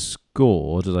has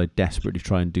scored, as I desperately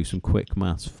try and do some quick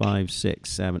maths, 5, 6,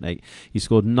 7, 8, he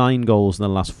scored 9 goals in the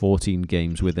last 14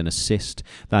 games with an assist.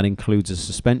 That includes a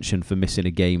suspension for missing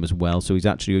a game as well, so he's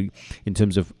actually, in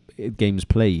terms of games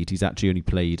played, he's actually only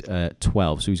played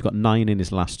 12, so he's got 9 in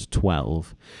his last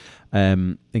 12,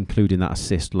 including that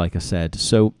assist, like I said.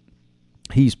 So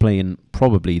he's playing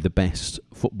probably the best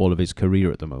football of his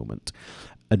career at the moment.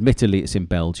 Admittedly, it's in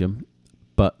Belgium,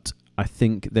 but I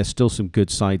think there's still some good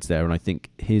sides there, and I think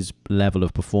his level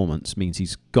of performance means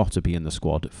he's got to be in the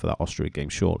squad for that Austria game,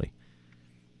 surely.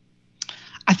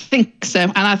 I think so,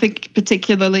 and I think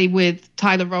particularly with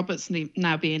Tyler Roberts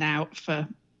now being out for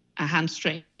a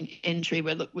hamstring injury,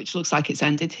 which looks like it's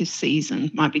ended his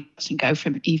season, might be touch and go for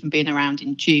him even being around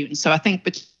in June. So I think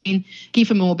between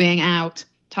Kiefer Moore being out,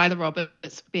 Tyler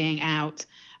Roberts being out,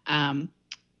 I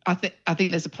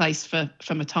think there's a place for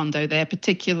Matondo there,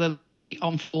 particularly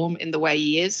on form in the way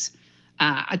he is.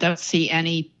 I don't see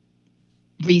any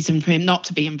reason for him not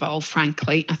to be involved,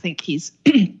 frankly. I think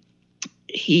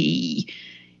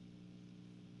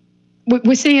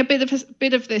we're seeing a bit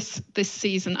of this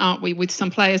season, aren't we, with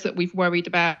some players that we've worried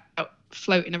about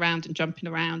floating around and jumping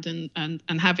around and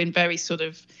having very sort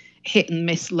of hit and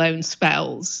miss loan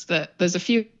spells. That there's a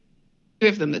few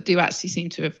of them that do actually seem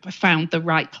to have found the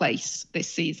right place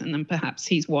this season, and perhaps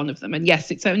he's one of them. And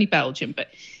yes, it's only Belgium, but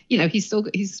he's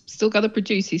still got to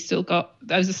produce.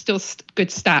 Those are still good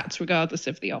stats regardless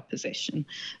of the opposition.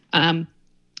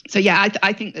 So yeah,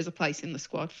 I think there's a place in the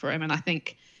squad for him, and I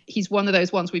think he's one of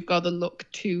those ones we've got to look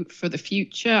to for the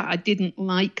future. I didn't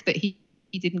like that he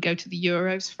didn't go to the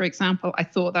Euros, for example. I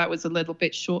thought that was a little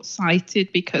bit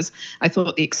short-sighted because I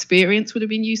thought the experience would have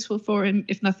been useful for him,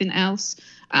 if nothing else.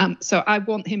 So I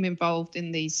want him involved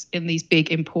in these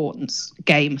big, important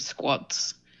game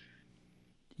squads.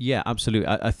 Yeah, absolutely.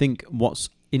 I think what's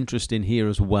interesting here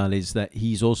as well is that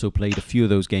he's also played a few of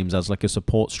those games as like a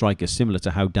support striker, similar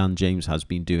to how Dan James has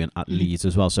been doing at Leeds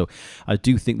as well. So I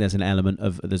do think there's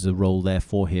a role there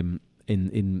for him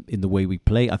in the way we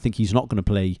play. I think he's not going to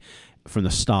play from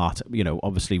the start,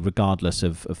 obviously regardless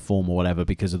of form or whatever,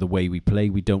 because of the way we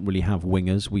play. We don't really have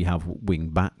wingers, we have wing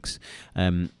backs.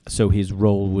 So his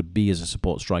role would be as a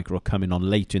support striker or coming on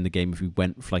later in the game if we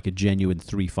went for like a genuine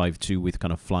 3-5-2 with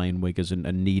kind of flying wingers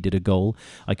and needed a goal.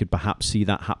 I could perhaps see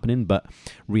that happening, but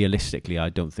realistically I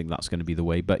don't think that's going to be the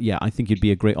way. But yeah, I think it'd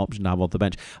be a great option to have on the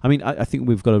bench. I mean, I think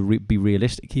we've got to be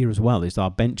realistic here as well, is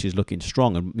our bench is looking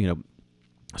strong, and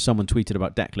someone tweeted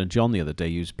about Declan John the other day.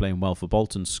 He was playing well for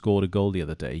Bolton, scored a goal the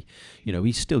other day.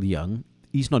 He's still young.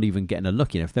 He's not even getting a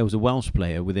look. If there was a Welsh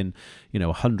player within,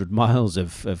 100 miles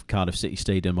of Cardiff City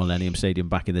Stadium, Millennium Stadium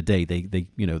back in the day,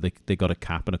 they got a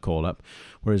cap and a call up.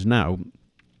 Whereas now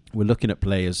we're looking at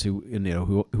players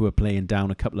who are playing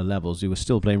down a couple of levels, who are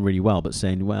still playing really well, but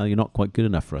saying, well, you're not quite good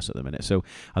enough for us at the minute. So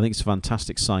I think it's a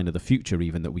fantastic sign of the future,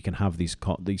 even that we can have these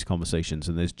conversations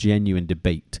and there's genuine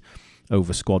debate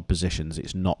over squad positions.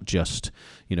 It's not just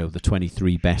the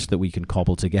 23 best that we can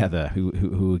cobble together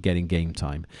who are getting game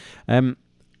time.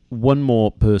 One more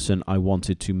person I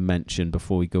wanted to mention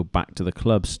before we go back to the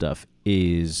club stuff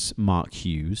is Mark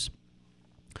Hughes.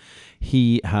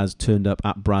 He has turned up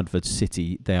at Bradford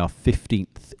City. They are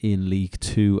 15th in League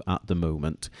Two at the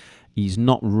moment. He's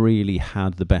not really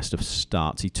had the best of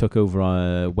starts. He took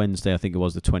over Wednesday, I think it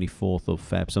was the 24th of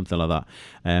Feb, something like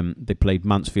that. They played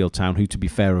Mansfield Town, who, to be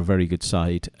fair, are a very good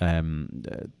side.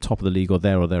 Top of the league or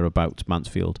thereabouts,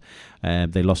 Mansfield.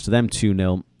 They lost to them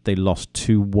 2-0. They lost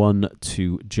 2-1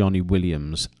 to Johnny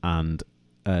Williams and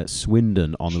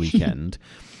Swindon on the weekend.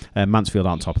 Mansfield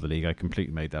aren't top of the league. I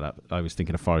completely made that up. I was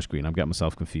thinking of Forest Green. I'm getting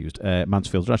myself confused.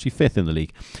 Mansfield are actually 5th in the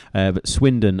league. But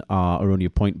Swindon are only a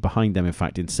point behind them, in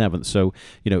fact, in 7th. So,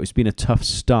 it's been a tough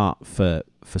start for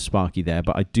Sparky there.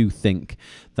 But I do think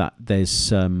that there's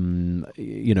some,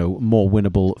 more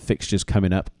winnable fixtures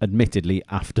coming up, admittedly,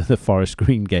 after the Forest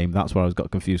Green game. That's where I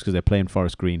got confused, because they're playing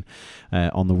Forest Green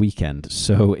on the weekend.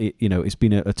 So, it's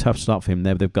been a tough start for him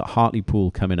there. They've got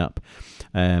Hartlepool coming up.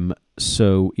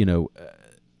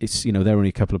 It's they're only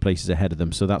a couple of places ahead of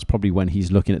them, so that's probably when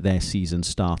he's looking at their season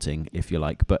starting, if you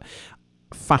like. But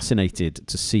fascinated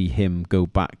to see him go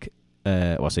back.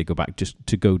 Just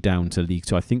to go down to League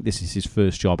Two. I think this is his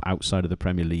first job outside of the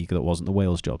Premier League that wasn't the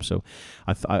Wales job. So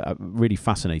I'm really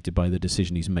fascinated by the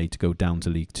decision he's made to go down to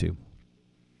League Two.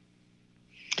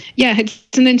 Yeah, it's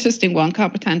an interesting one.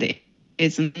 Can't pretend it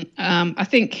isn't.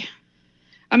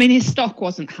 His stock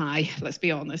wasn't high, let's be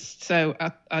honest. So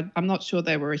I'm not sure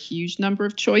there were a huge number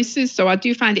of choices. So I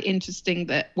do find it interesting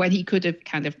that when he could have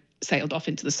kind of sailed off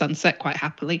into the sunset quite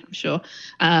happily, I'm sure,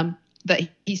 that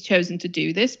he's chosen to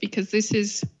do this, because this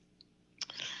is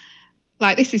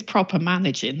proper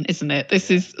managing, isn't it? This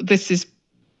is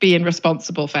being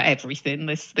responsible for everything.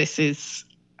 This is,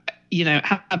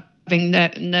 having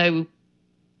no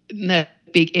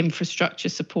big infrastructure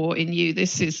support in you.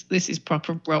 This is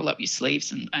proper roll up your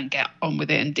sleeves and get on with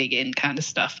it and dig in kind of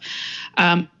stuff.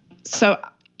 So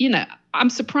I'm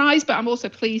surprised, but I'm also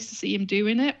pleased to see him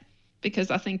doing it,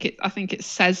 because I think it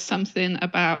says something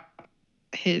about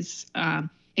his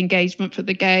engagement for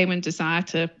the game and desire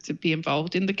to be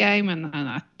involved in the game, and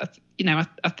I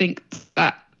think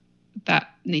that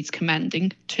needs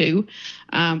commending too.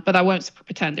 But I won't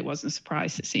pretend it wasn't a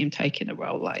surprise to see him taking a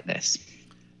role like this.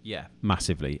 Yeah,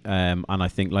 massively. And I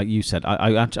think, like you said,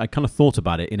 I kind of thought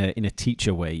about it in a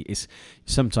teacher way. Is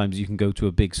sometimes you can go to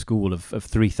a big school of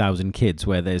 3,000 kids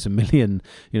where there's a million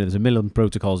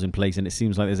protocols in place, and it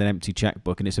seems like there's an empty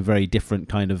checkbook, and it's a very different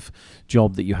kind of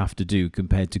job that you have to do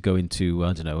compared to going to,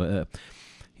 I don't know,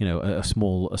 a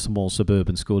small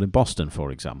suburban school in Boston,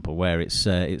 for example, where it's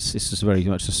just very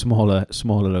much a smaller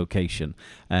location,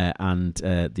 and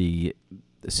the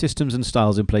systems and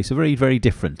styles in place are very, very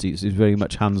different. It's very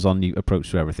much hands-on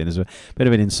approach to everything. There's a bit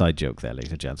of an inside joke there,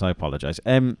 ladies and gents. I apologise.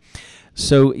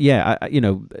 So yeah,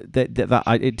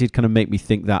 it did kind of make me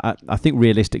think that I think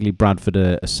realistically Bradford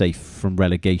are safe from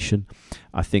relegation.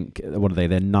 I think what are they?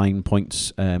 They're 9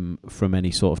 points from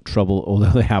any sort of trouble, although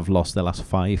they have lost their last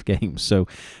 5 games. So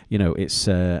it's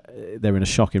they're in a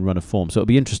shocking run of form. So it'll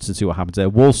be interesting to see what happens there.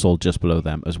 Walsall just below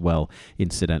them as well,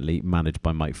 incidentally managed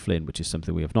by Mike Flynn, which is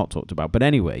something we have not talked about. But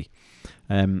anyway,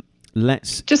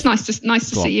 let's just nice to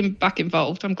see him back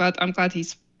involved. I'm glad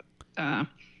he's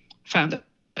found a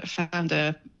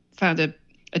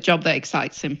job that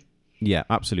excites him. Yeah,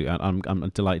 absolutely. I'm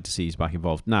delighted to see he's back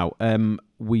involved. Now,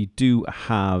 we do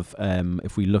have,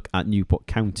 if we look at Newport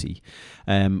County,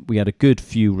 we had a good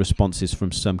few responses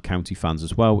from some county fans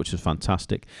as well, which is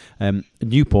fantastic.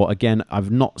 Newport, again, I've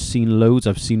not seen loads.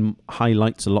 I've seen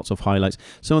highlights, lots of highlights.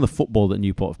 Some of the football that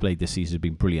Newport have played this season has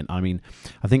been brilliant. I mean,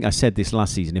 I think I said this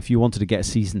last season, if you wanted to get a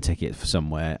season ticket for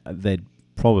somewhere, they'd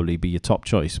probably be your top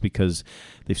choice, because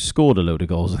they've scored a load of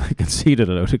goals and they conceded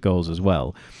a load of goals as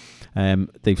well.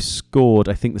 They've scored,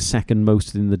 I think, the second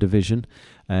most in the division,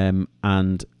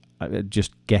 and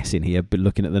just guessing here, but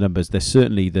looking at the numbers,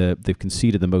 they've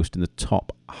conceded the most in the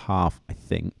top half, I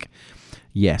think.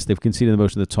 Yes, they've conceded the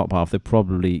most in the top half. They're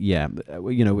probably,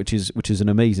 which is an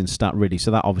amazing stat, really. So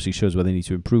that obviously shows where they need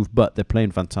to improve, but they're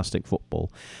playing fantastic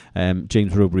football.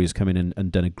 James Rowbury has come in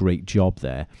and done a great job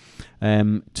there.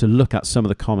 To look at some of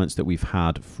the comments that we've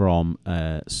had from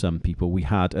some people, we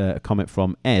had a comment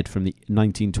from Ed from the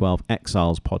 1912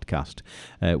 Exiles podcast,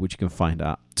 which you can find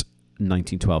at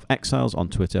 1912 Exiles on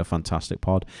Twitter. Fantastic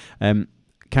pod.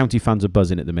 County fans are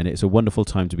buzzing at the minute. It's a wonderful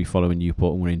time to be following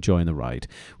Newport, and we're enjoying the ride.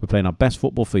 We're playing our best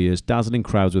football for years, dazzling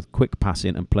crowds with quick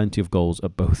passing and plenty of goals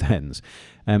at both ends.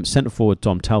 Centre forward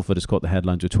Tom Telford has caught the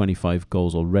headlines with 25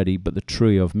 goals already, but the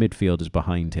trio of midfielders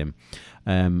behind him.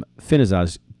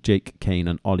 Finazaz, Jake Kane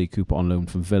and Ollie Cooper on loan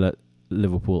from Villa.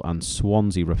 Liverpool and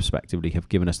Swansea respectively have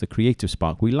given us the creative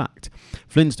spark we lacked.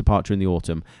 Flynn's departure in the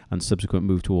autumn and subsequent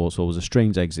move to Walsall was a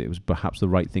strange exit. It was perhaps the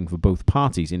right thing for both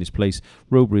parties. In his place,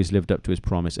 Rowberry has lived up to his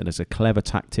promise and is a clever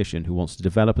tactician who wants to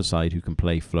develop a side who can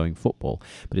play flowing football,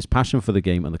 but his passion for the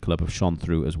game and the club have shone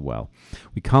through as well.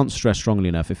 We can't stress strongly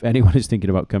enough, if anyone is thinking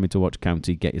about coming to watch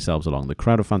County, get yourselves along. The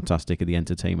crowd are fantastic and the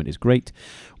entertainment is great.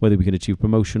 Whether we can achieve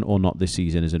promotion or not this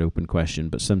season is an open question,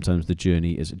 but sometimes the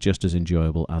journey is just as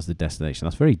enjoyable as the destination.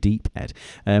 That's very deep, Ed.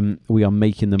 We are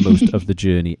making the most of the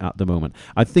journey at the moment.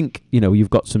 I think, you know, you've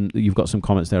got some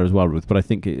comments there as well, Ruth, but I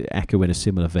think it echo in a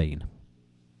similar vein.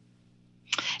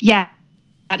 Yeah.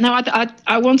 No,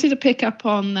 I wanted to pick up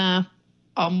on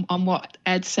what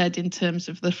Ed said in terms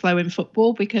of the flow in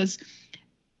football, because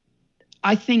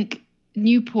I think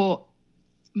Newport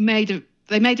made a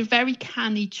very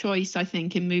canny choice, I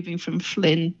think, in moving from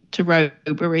Flynn to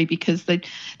Rowberry, because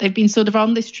they've been sort of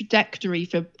on this trajectory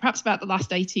for perhaps about the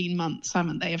last 18 months,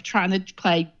 haven't they, of trying to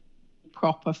play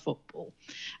proper football.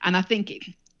 And I think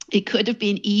it could have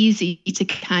been easy to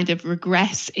kind of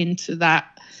regress into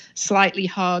that slightly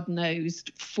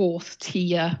hard-nosed fourth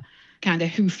tier kind of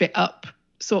hoof it up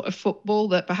sort of football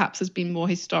that perhaps has been more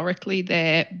historically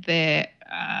their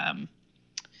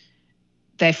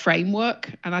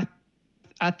framework. And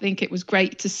I think it was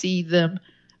great to see them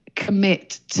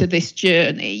commit to this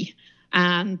journey.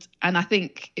 And I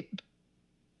think,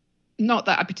 not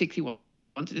that I particularly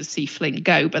wanted to see Flynn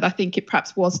go, but I think it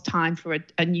perhaps was time for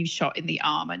a new shot in the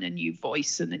arm and a new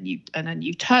voice and a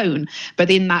new tone,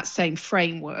 but in that same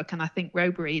framework. And I think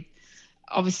Rowberry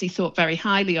obviously thought very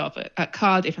highly of it at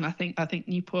Cardiff, and I think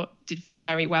Newport did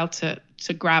very well to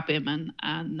grab him.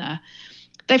 And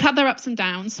they've had their ups and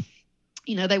downs.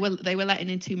 You know, they were letting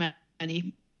in too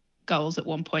many goals at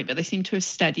one point, but they seem to have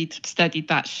steadied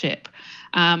that ship.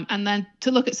 And then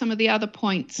to look at some of the other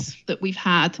points that we've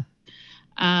had.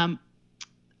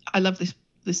 I love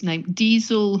this name,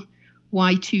 Diesel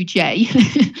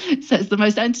Y2J. Says the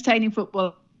most entertaining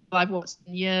football I've watched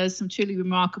in years. Some truly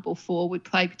remarkable forward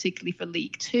play, particularly for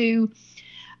League Two.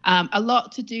 A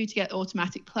lot to do to get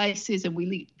automatic places, and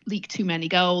we leak too many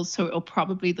goals, so it'll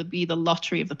probably be the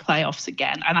lottery of the playoffs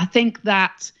again. And I think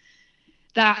that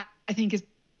I think is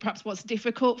perhaps what's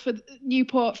difficult for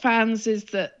Newport fans, is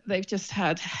that they've just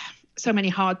had so many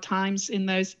hard times in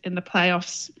the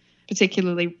playoffs,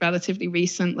 particularly relatively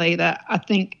recently, that I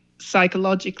think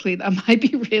psychologically that might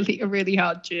be a really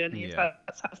hard journey if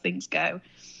that's how things go.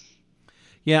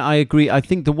 Yeah, I agree. I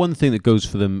think the one thing that goes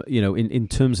for them, you know, in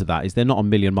terms of that, is they're not a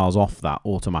million miles off that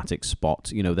automatic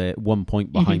spot. You know, they're 1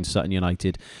 point behind Sutton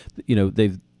United. You know,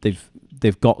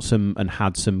 they've got some and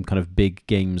had some kind of big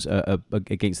games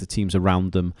against the teams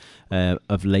around them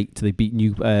of late. They beat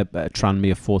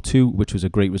Tranmere 4-2, which was a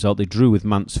great result. They drew with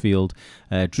Mansfield,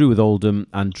 drew with Oldham,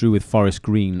 and drew with Forest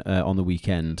Green on the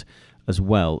weekend as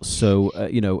well. So,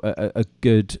 you know, a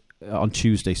good... on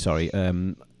Tuesday,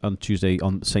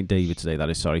 on St. David's Day, that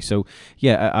is, sorry. So,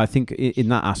 yeah, I think in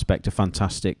that aspect, a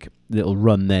fantastic little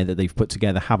run there that they've put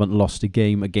together. Haven't lost a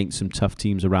game against some tough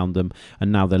teams around them,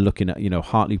 and now they're looking at, you know,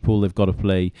 Hartlepool. They've got to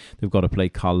play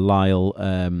Carlisle,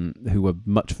 who are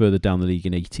much further down the league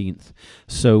in 18th.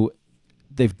 So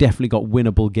they've definitely got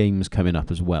winnable games coming up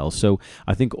as well. So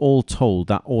I think all told,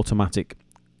 that automatic,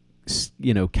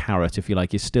 you know, carrot, if you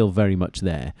like, is still very much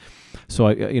there. So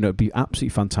it'd be absolutely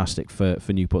fantastic for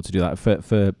Newport to do that.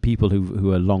 For people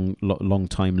who are long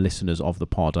time listeners of the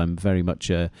pod, I'm very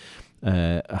much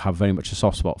have very much a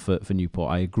soft spot for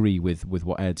Newport. I agree with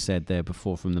what Ed said there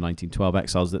before from the 1912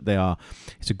 Exiles, that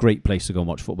it's a great place to go and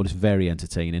watch football. It's very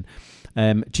entertaining.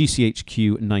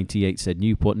 GCHQ 98 said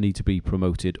Newport need to be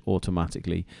promoted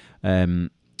automatically.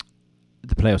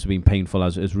 The playoffs have been painful,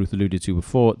 as Ruth alluded to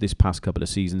before, this past couple of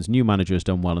seasons. New manager has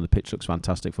done well, and the pitch looks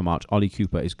fantastic for March. Ollie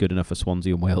Cooper is good enough for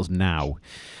Swansea and Wales now,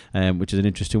 which is an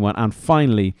interesting one. And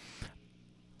finally,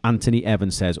 Anthony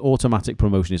Evans says, automatic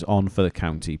promotion is on for the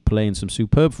county. Playing some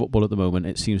superb football at the moment.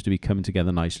 It seems to be coming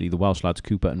together nicely. The Welsh lads,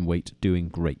 Cooper and Waite, doing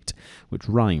great, which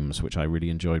rhymes, which I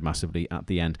really enjoyed massively at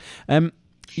the end.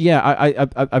 Yeah,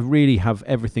 I really have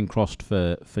everything crossed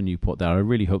for Newport there. I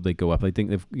really hope they go up. I think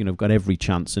they've got every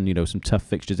chance, and some tough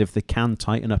fixtures. If they can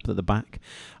tighten up at the back,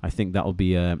 I think that'll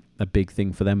be a big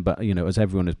thing for them. But as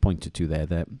everyone has pointed to there,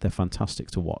 they're fantastic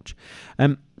to watch.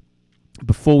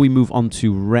 Before we move on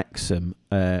to Wrexham,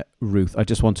 Ruth, I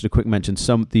just wanted to quick mention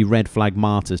the Red Flag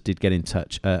Martyrs did get in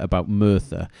touch about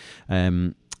Merthyr.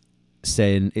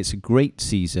 saying it's a great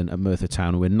season at Merthyr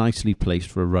Town. We're nicely placed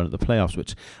for a run at the playoffs,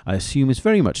 which I assume is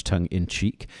very much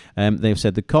tongue-in-cheek. They've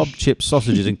said the cob, chips,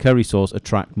 sausages and curry sauce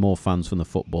attract more fans from the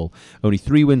football. Only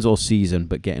 3 wins all season,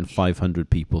 but getting 500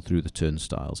 people through the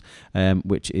turnstiles,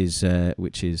 which is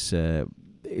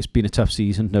it's been a tough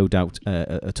season, no doubt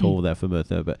at all there for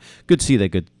Merthyr, but good to see they're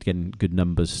getting good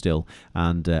numbers still,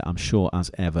 and I'm sure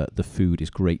as ever the food is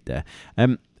great there.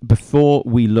 Before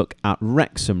we look at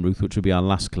Wrexham, Ruth, which will be our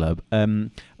last club,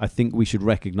 I think we should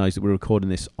recognise that we're recording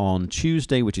this on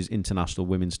Tuesday, which is International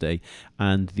Women's Day,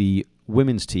 and the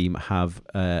women's team have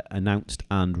announced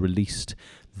and released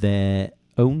their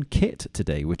own kit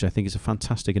today, which I think is a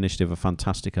fantastic initiative, a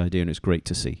fantastic idea, and it's great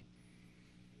to see.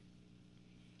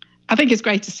 I think it's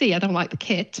great to see. I don't like the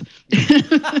kit.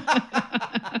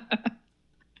 I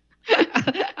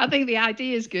think the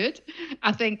idea is good.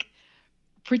 I think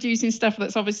producing stuff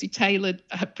that's obviously tailored,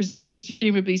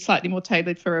 presumably slightly more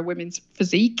tailored for a women's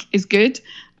physique, is good.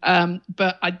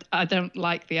 But I don't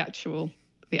like the actual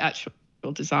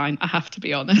design. I have to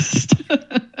be honest.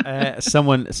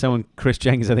 Someone, Chris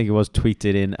Jenkins, I think it was,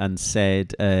 tweeted in and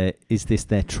said, "Is this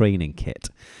their training kit?"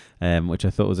 Which I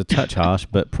thought was a touch harsh,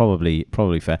 but probably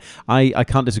fair. I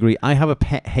can't disagree. I have a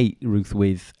pet hate, Ruth,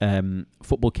 with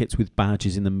football kits with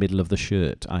badges in the middle of the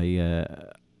shirt. I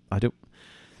don't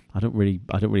really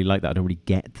like that. I don't really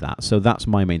get that. So that's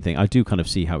my main thing. I do kind of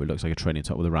see how it looks like a training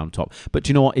top with a round top, but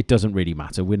you know what? It doesn't really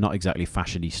matter. We're not exactly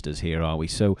fashionistas here, are we?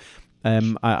 So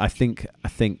I think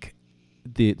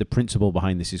the principle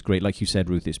behind this is great. Like you said,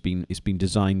 Ruth, it's been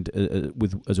designed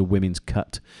as a women's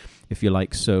cut, if you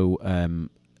like. So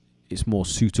it's more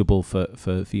suitable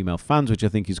for female fans, which I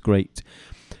think is great.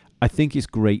 I think it's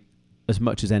great as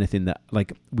much as anything that,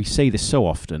 like, we say this so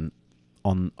often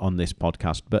on this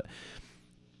podcast, but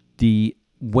the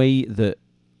way that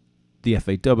the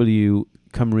FAW,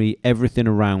 Cymru, everything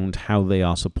around how they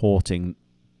are supporting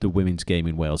the women's game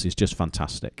in Wales is just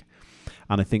fantastic.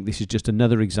 And I think this is just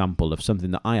another example of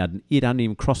something that it hadn't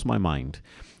even crossed my mind,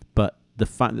 but the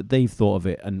fact that they've thought of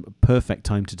it and perfect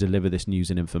time to deliver this news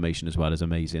and information as well is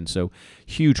amazing. So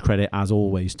huge credit as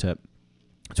always to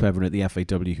everyone at the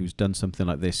FAW who's done something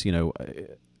like this. You know,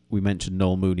 we mentioned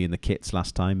Noel Mooney and the kits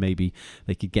last time. Maybe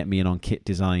they could get me in on kit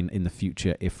design in the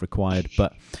future if required.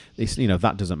 But it's, you know,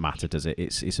 that doesn't matter, does it?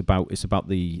 It's about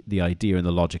the idea and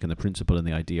the logic and the principle and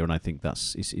the idea. And I think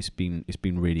it's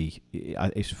been really,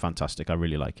 it's fantastic. I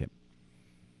really like it.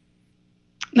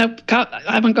 No, I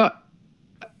haven't got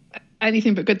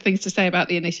anything but good things to say about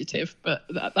the initiative, but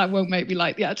that won't make me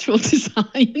like the actual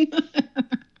design.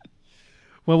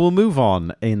 Well, we'll move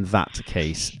on in that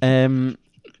case.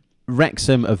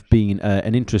 Wrexham have been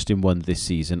an interesting one this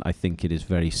season, I think it is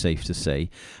very safe to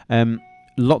say.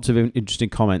 Lots of interesting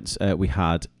comments we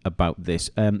had about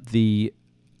this. The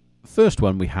first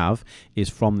one we have is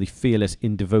from the Fearless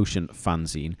in Devotion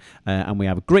fanzine, and we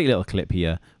have a great little clip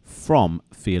here from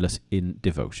Fearless in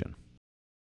Devotion.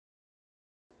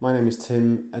 My name is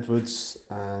Tim Edwards,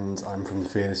 and I'm from the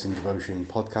Fearless in Devotion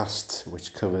podcast,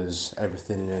 which covers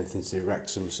everything and anything to do with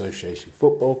Wrexham Association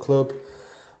Football Club.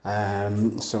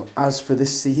 So as for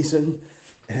this season,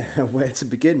 where to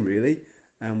begin really?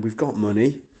 We've got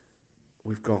money,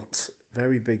 we've got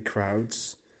very big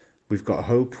crowds, we've got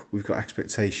hope, we've got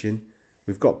expectation,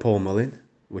 we've got Paul Mullin,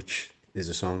 which is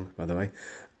a song, by the way,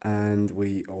 and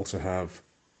we also have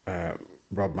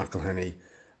Rob McElhenney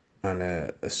and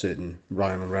a certain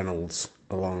Ryan Reynolds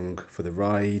along for the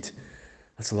ride.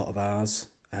 That's a lot of ours.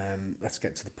 Let's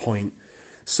get to the point.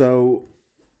 So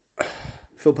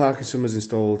Phil Parkinson was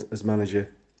installed as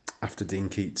manager after Dean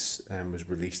Keats was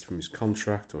released from his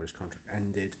contract, or his contract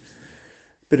ended.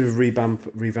 Bit of a revamp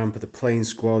of the playing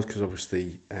squad, because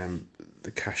obviously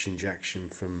the cash injection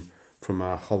from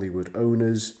our Hollywood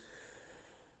owners.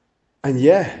 And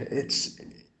yeah,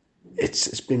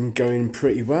 it's been going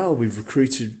pretty well. We've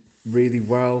recruited really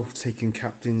well, taking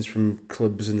captains from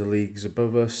clubs in the leagues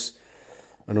above us,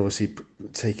 and obviously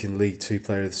taking League Two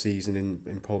Player of the Season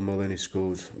in Paul Mullin, who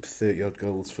scored 30-odd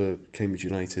goals for Cambridge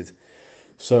United.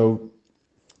 So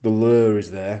the lure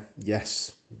is there.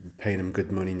 Yes, paying them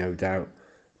good money, no doubt,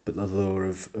 but the lure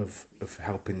of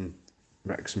helping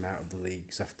Wrexham out of the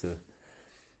leagues after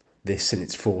this in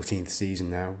its 14th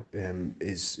season now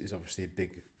is obviously a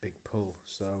big pull.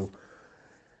 So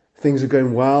things are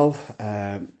going well.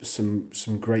 Some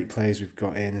great players we've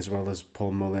got in, as well as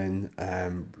Paul Mullin.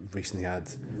 Recently had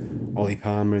Ollie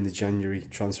Palmer in the January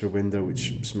transfer window,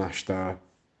 which smashed our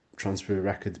transfer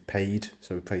record paid.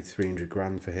 So we paid 300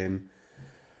 grand for him.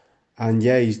 And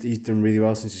yeah, he's done really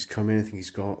well since he's come in. I think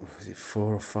he's got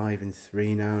 4 or 5 in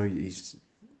 3 now. He's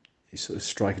sort of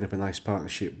striking up a nice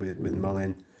partnership with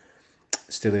Mullin.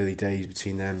 Still early days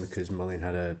between them because Mullin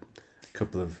had a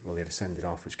couple of, he had a send it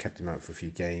off which kept him out for a few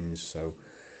games. So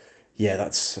yeah,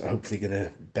 that's hopefully going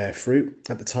to bear fruit.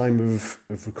 At the time of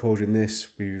recording this,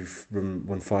 we've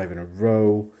won 5 in a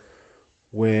row.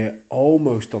 We're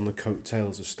almost on the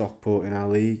coattails of Stockport in our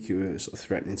league, who are sort of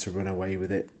threatening to run away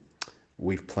with it.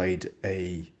 We've played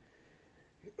I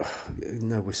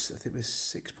think we're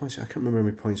 6 points. I can't remember how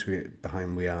many points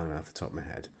behind we are now off the top of my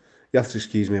head. You have to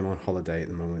excuse me, I'm on holiday at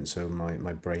the moment, so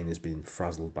my brain has been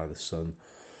frazzled by the sun.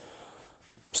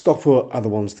 Stockport are the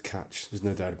ones to catch, there's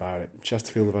no doubt about it.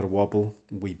 Chesterfield have had a wobble.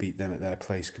 We beat them at their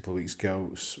place a couple of weeks ago.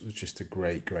 It was just a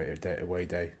great away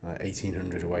day.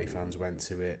 1,800 away fans went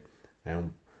to it.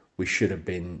 We should have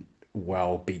been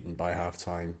well beaten by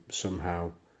half-time.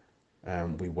 Somehow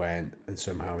we weren't, and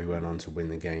somehow we went on to win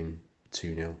the game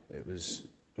 2-0. It was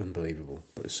unbelievable,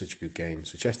 but it's such a good game.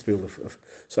 So Chesterfield have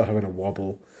sort of having a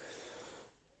wobble.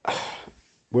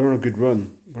 We're on a good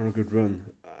run.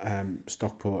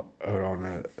 Stockport are on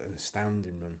an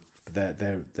astounding run.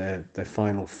 Their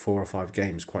final 4 or 5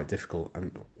 games quite difficult,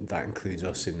 and that includes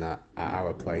us in that at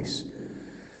our place.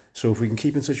 So if we can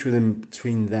keep in touch with them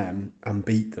between them and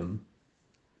beat them,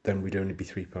 then we'd only be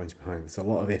 3 points behind. There's a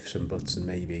lot of ifs and buts and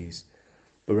maybes,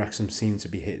 but Wrexham seem to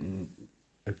be hitting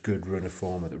a good run of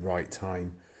form at the right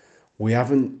time. We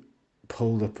haven't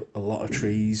pulled up a lot of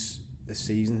trees this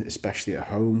season, especially at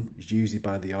home. It's usually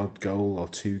by the odd goal or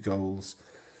 2 goals.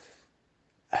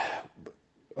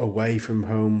 Away from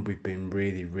home, we've been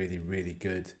really, really, really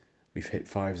good. We've hit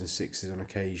 5s and 6s on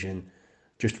occasion.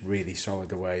 Just really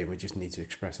solid away, and we just need to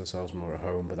express ourselves more at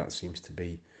home, but that seems to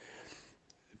be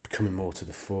coming more to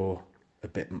the fore.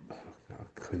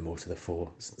 Coming more to the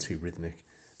fore, it's too rhythmic.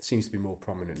 It seems to be more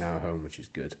prominent now at home, which is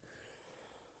good.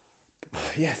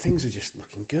 Yeah, things are just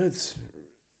looking good.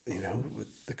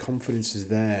 The confidence is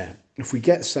there. If we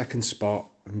get second spot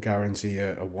and guarantee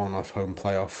a one-off home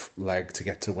playoff leg to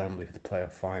get to Wembley for the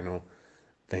playoff final,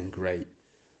 then great.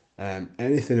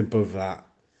 Anything above that,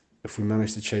 if we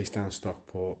manage to chase down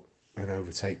Stockport and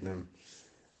overtake them,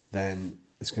 then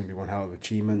it's going to be one hell of an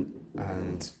achievement.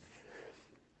 And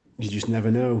you just never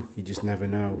know.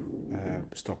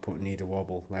 Stockport need a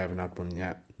wobble. They haven't had one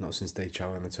yet, not since Dave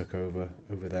Challoner took over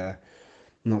there.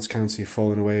 Notts County have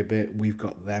fallen away a bit. We've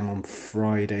got them on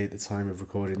Friday at the time of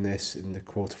recording this in the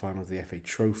quarterfinal of the FA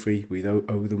Trophy. We owe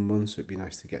them one, so it'd be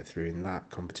nice to get through in that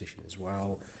competition as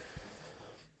well.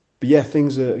 But yeah,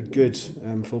 things are good.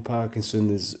 Phil Parkinson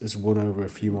has won over a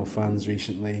few more fans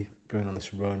recently, going on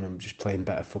this run and just playing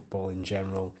better football in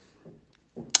general.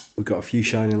 We've got a few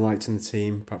shining lights in the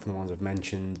team, apart from the ones I've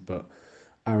mentioned, but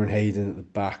Aaron Hayden at the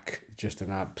back, just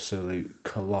an absolute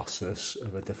colossus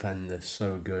of a defender,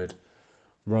 so good.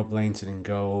 Rob Lainton in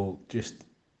goal, just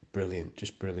brilliant,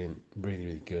 really,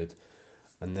 really good.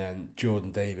 And then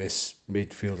Jordan Davis,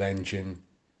 midfield engine,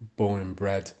 born and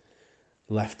bred,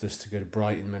 left us to go to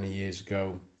Brighton many years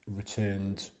ago,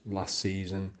 returned last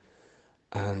season,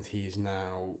 and he is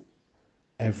now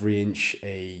every inch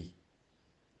a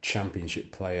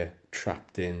championship player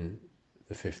trapped in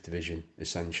the 5th division,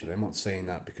 essentially. I'm not saying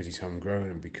that because he's homegrown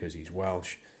and because he's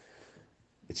Welsh.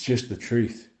 It's just the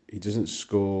truth. He doesn't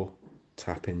score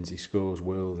tap-ins, he scores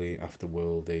worldie after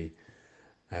worldie.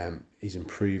 He's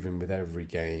improving with every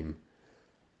game,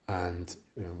 and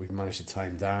we've managed to tie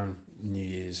him down. New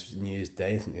Year's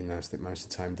Day, I think they announced it, managed to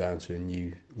tie him down to a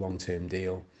new long-term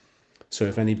deal. So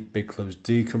if any big clubs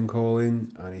do come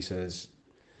calling and he says,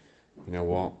 you know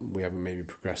what, we haven't maybe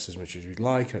progressed as much as we'd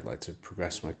like, I'd like to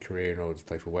progress my career in order to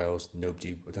play for Wales, I don't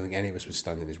think any of us would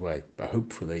stand in his way, but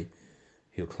hopefully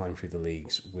he'll climb through the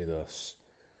leagues with us.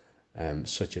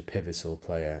 Such a pivotal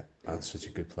player and such a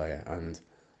good player. And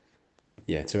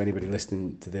yeah, to anybody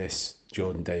listening to this,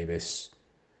 Jordan Davis,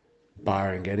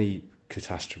 barring any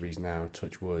catastrophes now,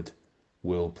 touch wood,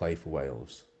 will play for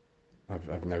Wales.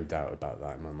 I've no doubt about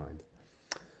that in my mind.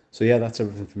 So yeah, that's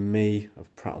everything from me.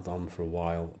 I've prattled on for a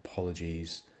while.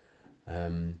 Apologies.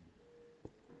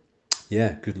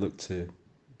 Yeah, good luck to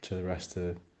the rest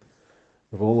of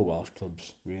all the Welsh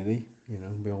clubs, really.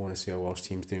 We all want to see our Welsh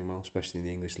teams doing well, especially in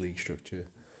the English league structure.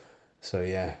 So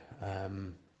yeah,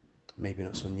 maybe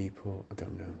not so Newport, I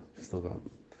don't know.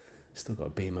 Still got a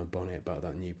bee in my bonnet about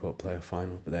that Newport playoff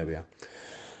final, but there we are.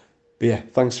 But yeah,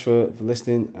 thanks for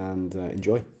listening and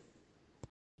enjoy.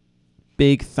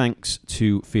 Big thanks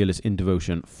to Fearless in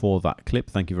Devotion for that clip.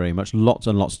 Thank you very much. Lots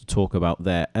and lots to talk about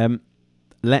there.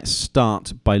 Let's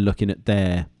start by looking at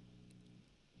their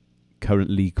current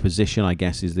league position, I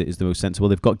guess, is the most sensible.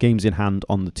 They've got games in hand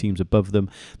on the teams above them.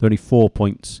 They're only 4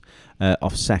 points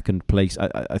off second place.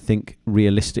 I think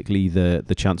realistically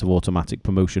the chance of automatic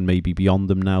promotion may be beyond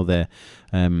them now. They're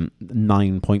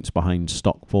 9 points behind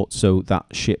Stockport, so that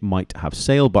ship might have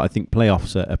sailed, but I think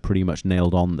playoffs are pretty much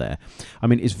nailed on there. I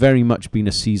mean, it's very much been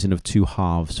a season of two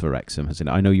halves for Wrexham, hasn't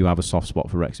it? I know you have a soft spot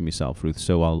for Wrexham yourself, Ruth,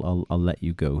 so I'll let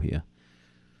you go here.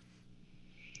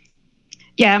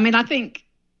 Yeah, I mean, I think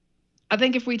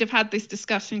if we'd have had this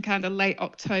discussion kind of late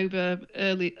October,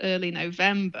 early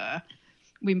November,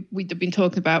 we'd have been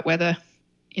talking about whether,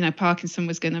 Parkinson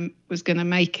was going to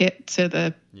make it to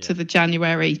the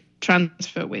January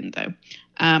transfer window,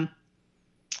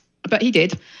 but he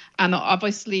did, and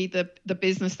obviously the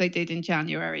business they did in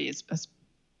January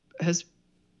has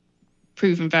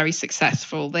proven very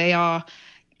successful. They are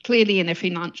clearly in a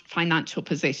financial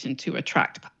position to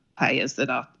attract players that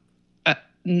are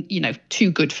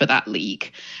too good for that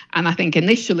league, and I think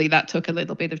initially that took a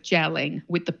little bit of gelling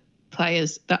with the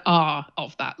players that are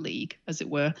of that league, as it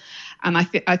were, and I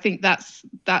think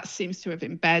that seems to have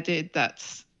embedded.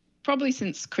 That's probably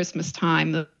since Christmas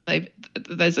time that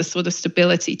there's a sort of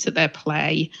stability to their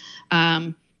play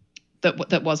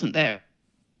that wasn't there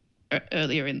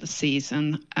earlier in the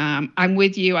season. I'm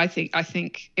with you. I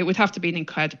think it would have to be an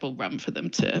incredible run for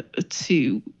them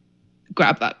to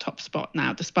grab that top spot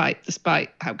now, despite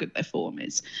how good their form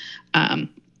is, and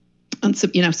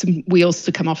some wheels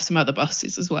to come off some other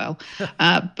buses as well.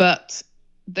 But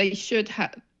they should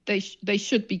have. They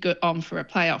should be good on for a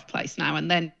playoff place now, and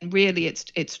then really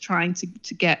it's trying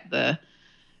to get the.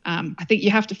 I think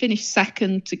you have to finish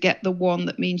second to get the one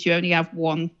that means you only have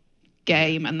one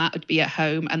game, and that would be at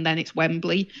home, and then it's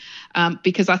Wembley,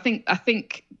 because I think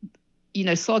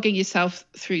slogging yourself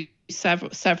through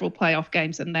several playoff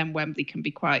games and then Wembley can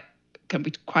be quite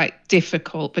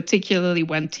difficult, particularly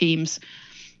when teams.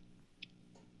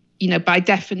 By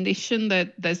definition,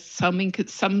 there's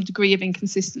some degree of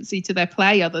inconsistency to their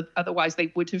play. Otherwise,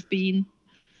 they would have been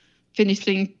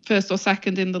finishing first or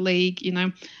second in the league.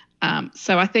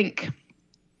 So I think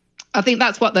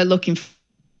that's what they're looking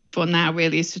for now.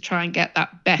 Really, is to try and get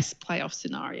that best playoff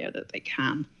scenario that they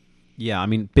can. Yeah, I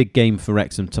mean, big game for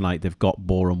Wrexham tonight. They've got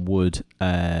Boreham Wood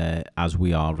as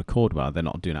we are recording. Well, they're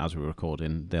not doing it as we're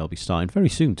recording. They'll be starting very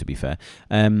soon, to be fair.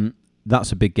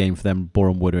 That's a big game for them.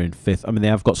 Boreham Wood are in fifth. I mean, they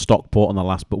have got Stockport on the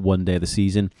last but one day of the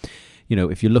season.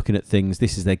 If you're looking at things,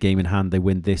 this is their game in hand. They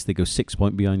win this, they go 6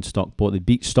 points behind Stockport. They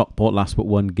beat Stockport last but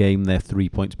one game. They're 3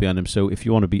 points behind them. So if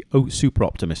you want to be super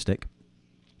optimistic,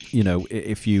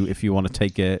 if you want to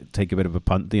take a bit of a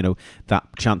punt, that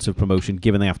chance of promotion,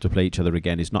 given they have to play each other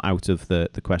again, is not out of the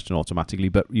question automatically.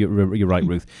 But you're right,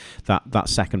 Ruth. That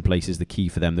second place is the key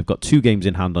for them. They've got 2 games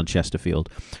in hand on Chesterfield,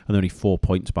 and they're only 4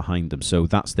 points behind them. So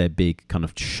that's their big kind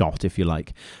of shot, if you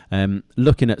like.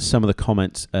 Looking at some of the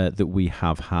comments that we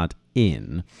have had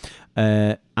in.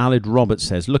 Alid Roberts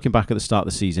says, looking back at the start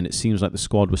of the season, it seems like the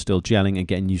squad was still gelling and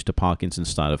getting used to Parkinson's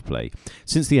style of play.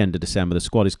 Since the end of December, the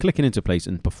squad is clicking into place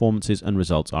and performances and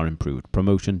results are improved.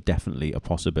 Promotion definitely a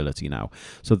possibility now.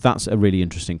 So that's a really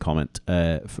interesting comment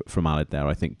from Alid there,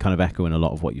 I think, kind of echoing a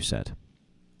lot of what you said.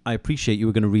 I appreciate you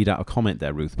were going to read out a comment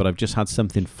there, Ruth, but I've just had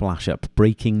something flash up.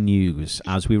 Breaking news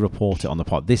as we report it on the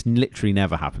pod. This literally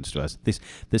never happens to us.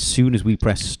 As soon as we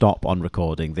press stop on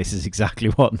recording, this is exactly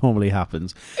what normally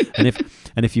happens. And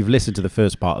if you've listened to the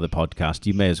first part of the podcast,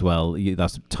 you may as well.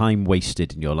 That's time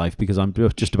wasted in your life, because I'm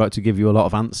just about to give you a lot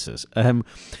of answers.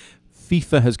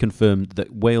 FIFA has confirmed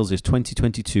that Wales'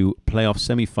 2022 playoff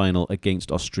semi-final against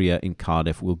Austria in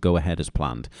Cardiff will go ahead as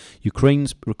planned.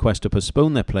 Ukraine's request to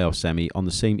postpone their playoff semi on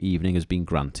the same evening has been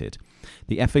granted.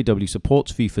 The FAW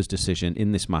supports FIFA's decision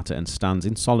in this matter and stands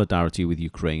in solidarity with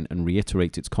Ukraine and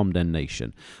reiterates its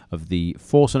condemnation of the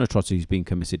force and atrocities being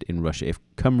committed in Russia. If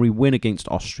Cymru win against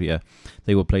Austria,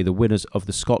 they will play the winners of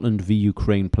the Scotland v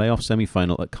Ukraine playoff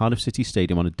semi-final at Cardiff City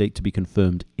Stadium on a date to be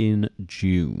confirmed in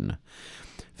June.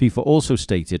 FIFA also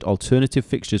stated alternative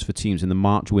fixtures for teams in the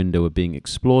March window are being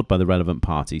explored by the relevant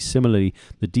parties. Similarly,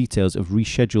 the details of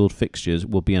rescheduled fixtures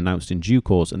will be announced in due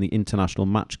course, and the international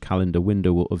match calendar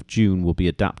window of June will be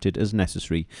adapted as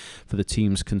necessary for the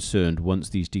teams concerned once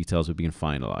these details have been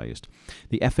finalised.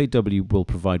 The FAW will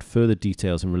provide further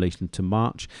details in relation to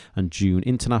March and June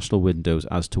international windows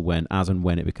as and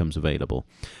when it becomes available.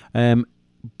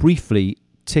 Briefly,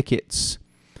 tickets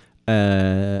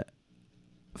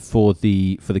for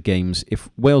the games. If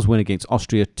Wales win against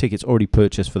Austria, tickets already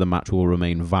purchased for the match will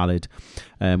remain valid,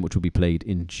 which will be played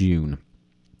in June.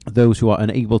 Those who are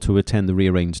unable to attend the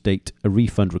rearranged date, a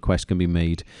refund request can be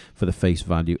made for the face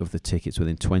value of the tickets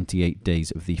within 28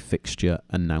 days of the fixture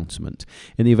announcement.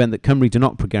 In the event that Cymru do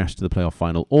not progress to the playoff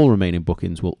final, all remaining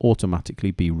bookings will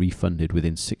automatically be refunded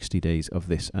within 60 days of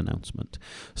this announcement.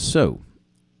 So,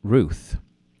 Ruth,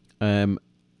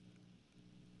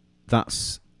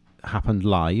 that's happened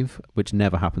live, which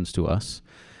never happens to us.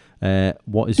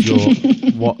 What is your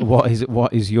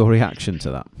what is your reaction to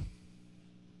that?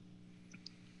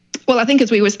 Well, I think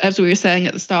as we were saying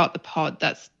at the start of the pod,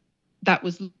 that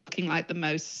was looking like the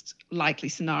most likely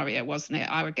scenario, wasn't it?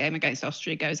 Our game against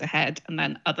Austria goes ahead, and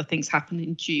then other things happen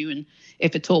in June,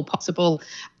 if at all possible.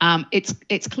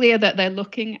 It's clear that they're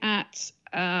looking at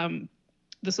the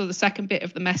sort of the second bit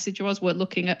of the message was we're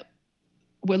looking at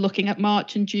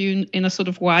March and June in a sort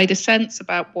of wider sense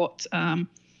about what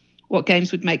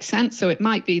games would make sense. So it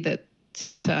might be that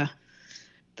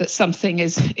something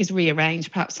is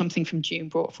rearranged, perhaps something from June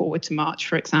brought forward to March,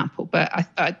 for example. But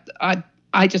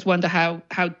I just wonder how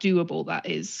doable that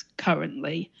is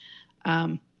currently.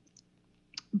 But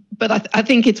I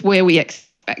think it's where we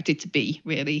expect it to be,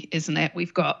 really, isn't it?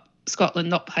 We've got Scotland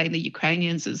not playing the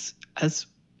Ukrainians as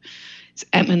it's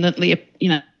eminently,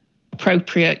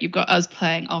 appropriate. You've got us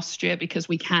playing Austria because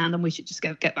we can, and we should just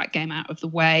get that game out of the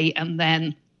way, and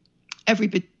then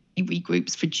everybody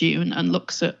regroups for June and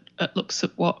looks at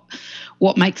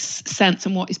what makes sense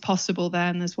and what is possible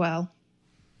then as well.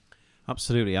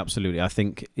 Absolutely. I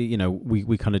think,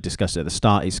 we kind of discussed it at the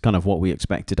start. It's kind of what we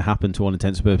expected to happen to all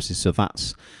intents and purposes. So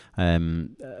that's,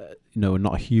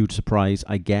 not a huge surprise,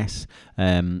 I guess.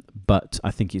 But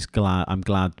I think I'm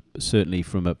glad, certainly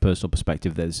from a personal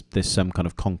perspective, there's some kind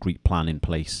of concrete plan in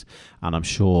place. And I'm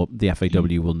sure the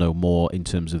FAW will know more in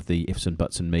terms of the ifs and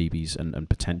buts and maybes and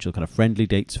potential kind of friendly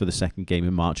dates for the second game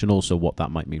in March, and also what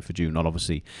that might mean for June. Not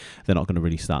obviously, they're not going to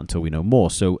really start until we know more.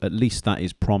 So at least that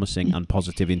is promising and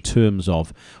positive in terms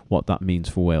of what that means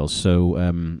for Wales.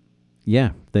 So,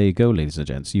 there you go, ladies and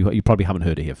gents. You probably haven't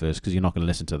heard it here first because you're not going to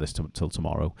listen to this till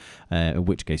tomorrow, in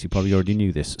which case you probably already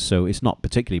knew this. So it's not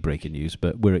particularly breaking news,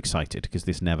 but we're excited because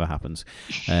this never happens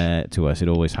to us. It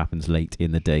always happens late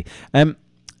in the day.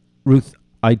 Ruth,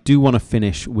 I do want to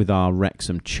finish with our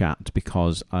Wrexham chat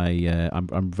because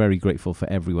I'm very grateful for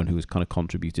everyone who has kind of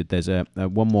contributed. There's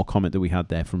one more comment that we had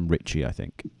there from Richie, I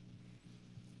think.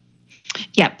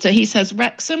 Yeah, so he says,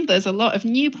 Wrexham, there's a lot of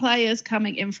new players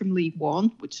coming in from League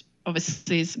One, which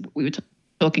obviously, as we were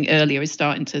talking earlier, is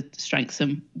starting to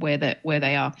strengthen where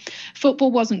they are.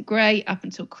 Football wasn't great up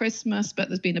until Christmas, but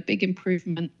there's been a big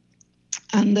improvement.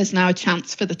 And there's now a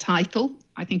chance for the title.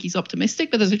 I think he's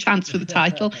optimistic, but there's a chance for the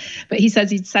title. But he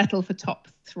says he'd settle for top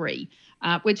three,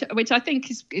 which I think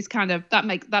is kind of that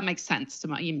makes sense to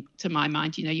my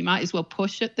mind. You might as well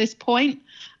push at this point.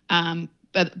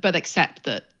 But accept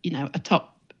that, a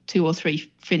top 2 or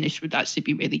 3 finish would actually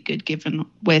be really good given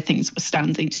where things were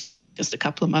standing just a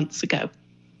couple of months ago.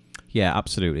 Yeah,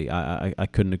 absolutely. I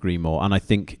couldn't agree more. And I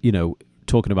think,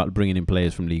 talking about bringing in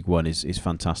players from League One is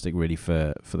fantastic, really,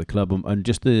 for the club. And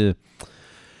just the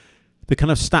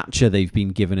kind of stature they've been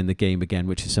given in the game again,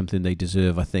 which is something they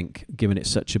deserve, I think, given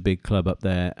it's such a big club up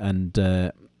there. And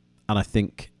I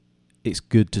think it's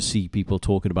good to see people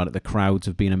talking about it. The crowds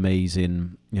have been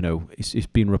amazing. It's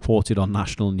been reported on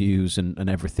national news and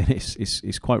everything.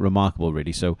 It's quite remarkable,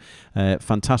 really. So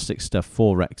fantastic stuff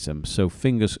for Wrexham. So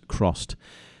fingers crossed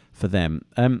for them.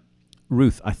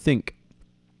 Ruth, I think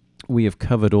we have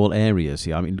covered all areas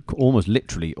here. I mean, almost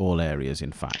literally all areas,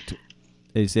 in fact.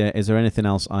 Is there anything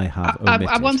else I have omitted?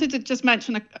 I wanted to just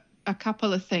mention a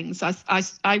couple of things.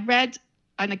 I read,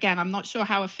 and again, I'm not sure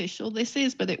how official this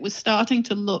is, but it was starting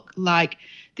to look like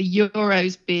the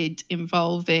Euros bid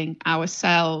involving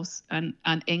ourselves and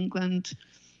England,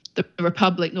 the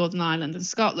Republic, Northern Ireland and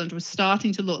Scotland was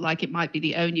starting to look like it might be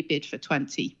the only bid for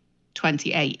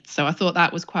 2028. So I thought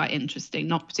that was quite interesting.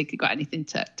 Not particularly got anything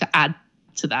to add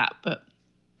to that, but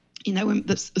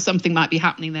something might be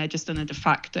happening there just in a de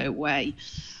facto way.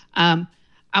 And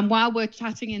while we're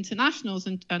chatting internationals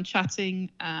and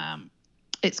chatting,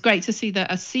 it's great to see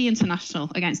that a sea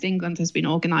international against England has been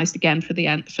organised again for the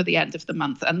end of the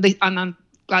month, and I'm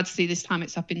glad to see this time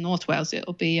it's up in North Wales.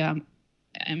 It'll be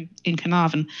in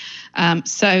Carnarvon.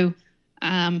 So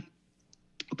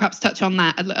perhaps touch on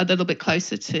that a little bit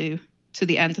closer to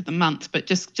the end of the month, but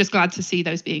just glad to see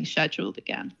those being scheduled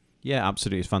again. Yeah,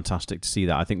 absolutely. It's fantastic to see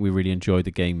that. I think we really enjoyed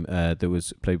the game that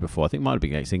was played before. I think it might have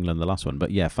been against England, the last one.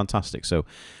 But yeah, fantastic. So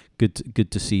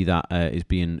good to see that is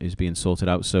being sorted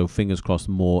out. So fingers crossed,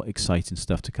 more exciting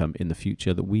stuff to come in the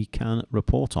future that we can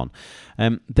report on.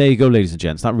 There you go, ladies and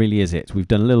gents. That really is it. We've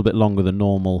done a little bit longer than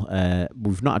normal.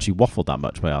 We've not actually waffled that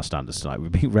much by our standards tonight.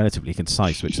 We've been relatively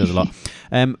concise, which says a lot.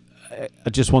 I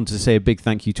just wanted to say a big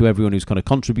thank you to everyone who's kind of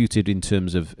contributed in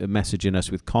terms of messaging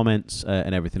us with comments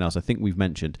and everything else. I think we've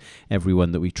mentioned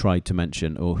everyone that we tried to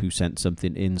mention or who sent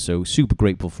something in. So super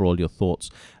grateful for all your thoughts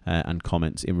and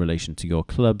comments in relation to your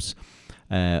clubs.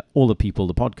 All the people,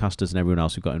 the podcasters and everyone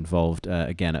else who got involved.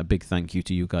 Again, a big thank you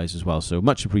to you guys as well. So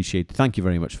much appreciated. Thank you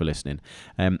very much for listening.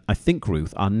 I think,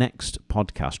 Ruth, our next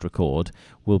podcast record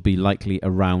will be likely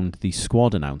around the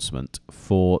squad announcement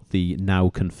for the now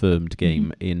confirmed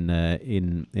game in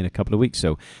a couple of weeks.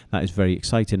 So that is very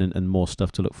exciting and more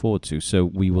stuff to look forward to. So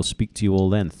we will speak to you all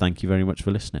then. Thank you very much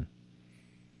for listening.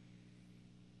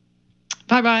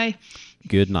 Bye-bye.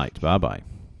 Good night. Bye-bye.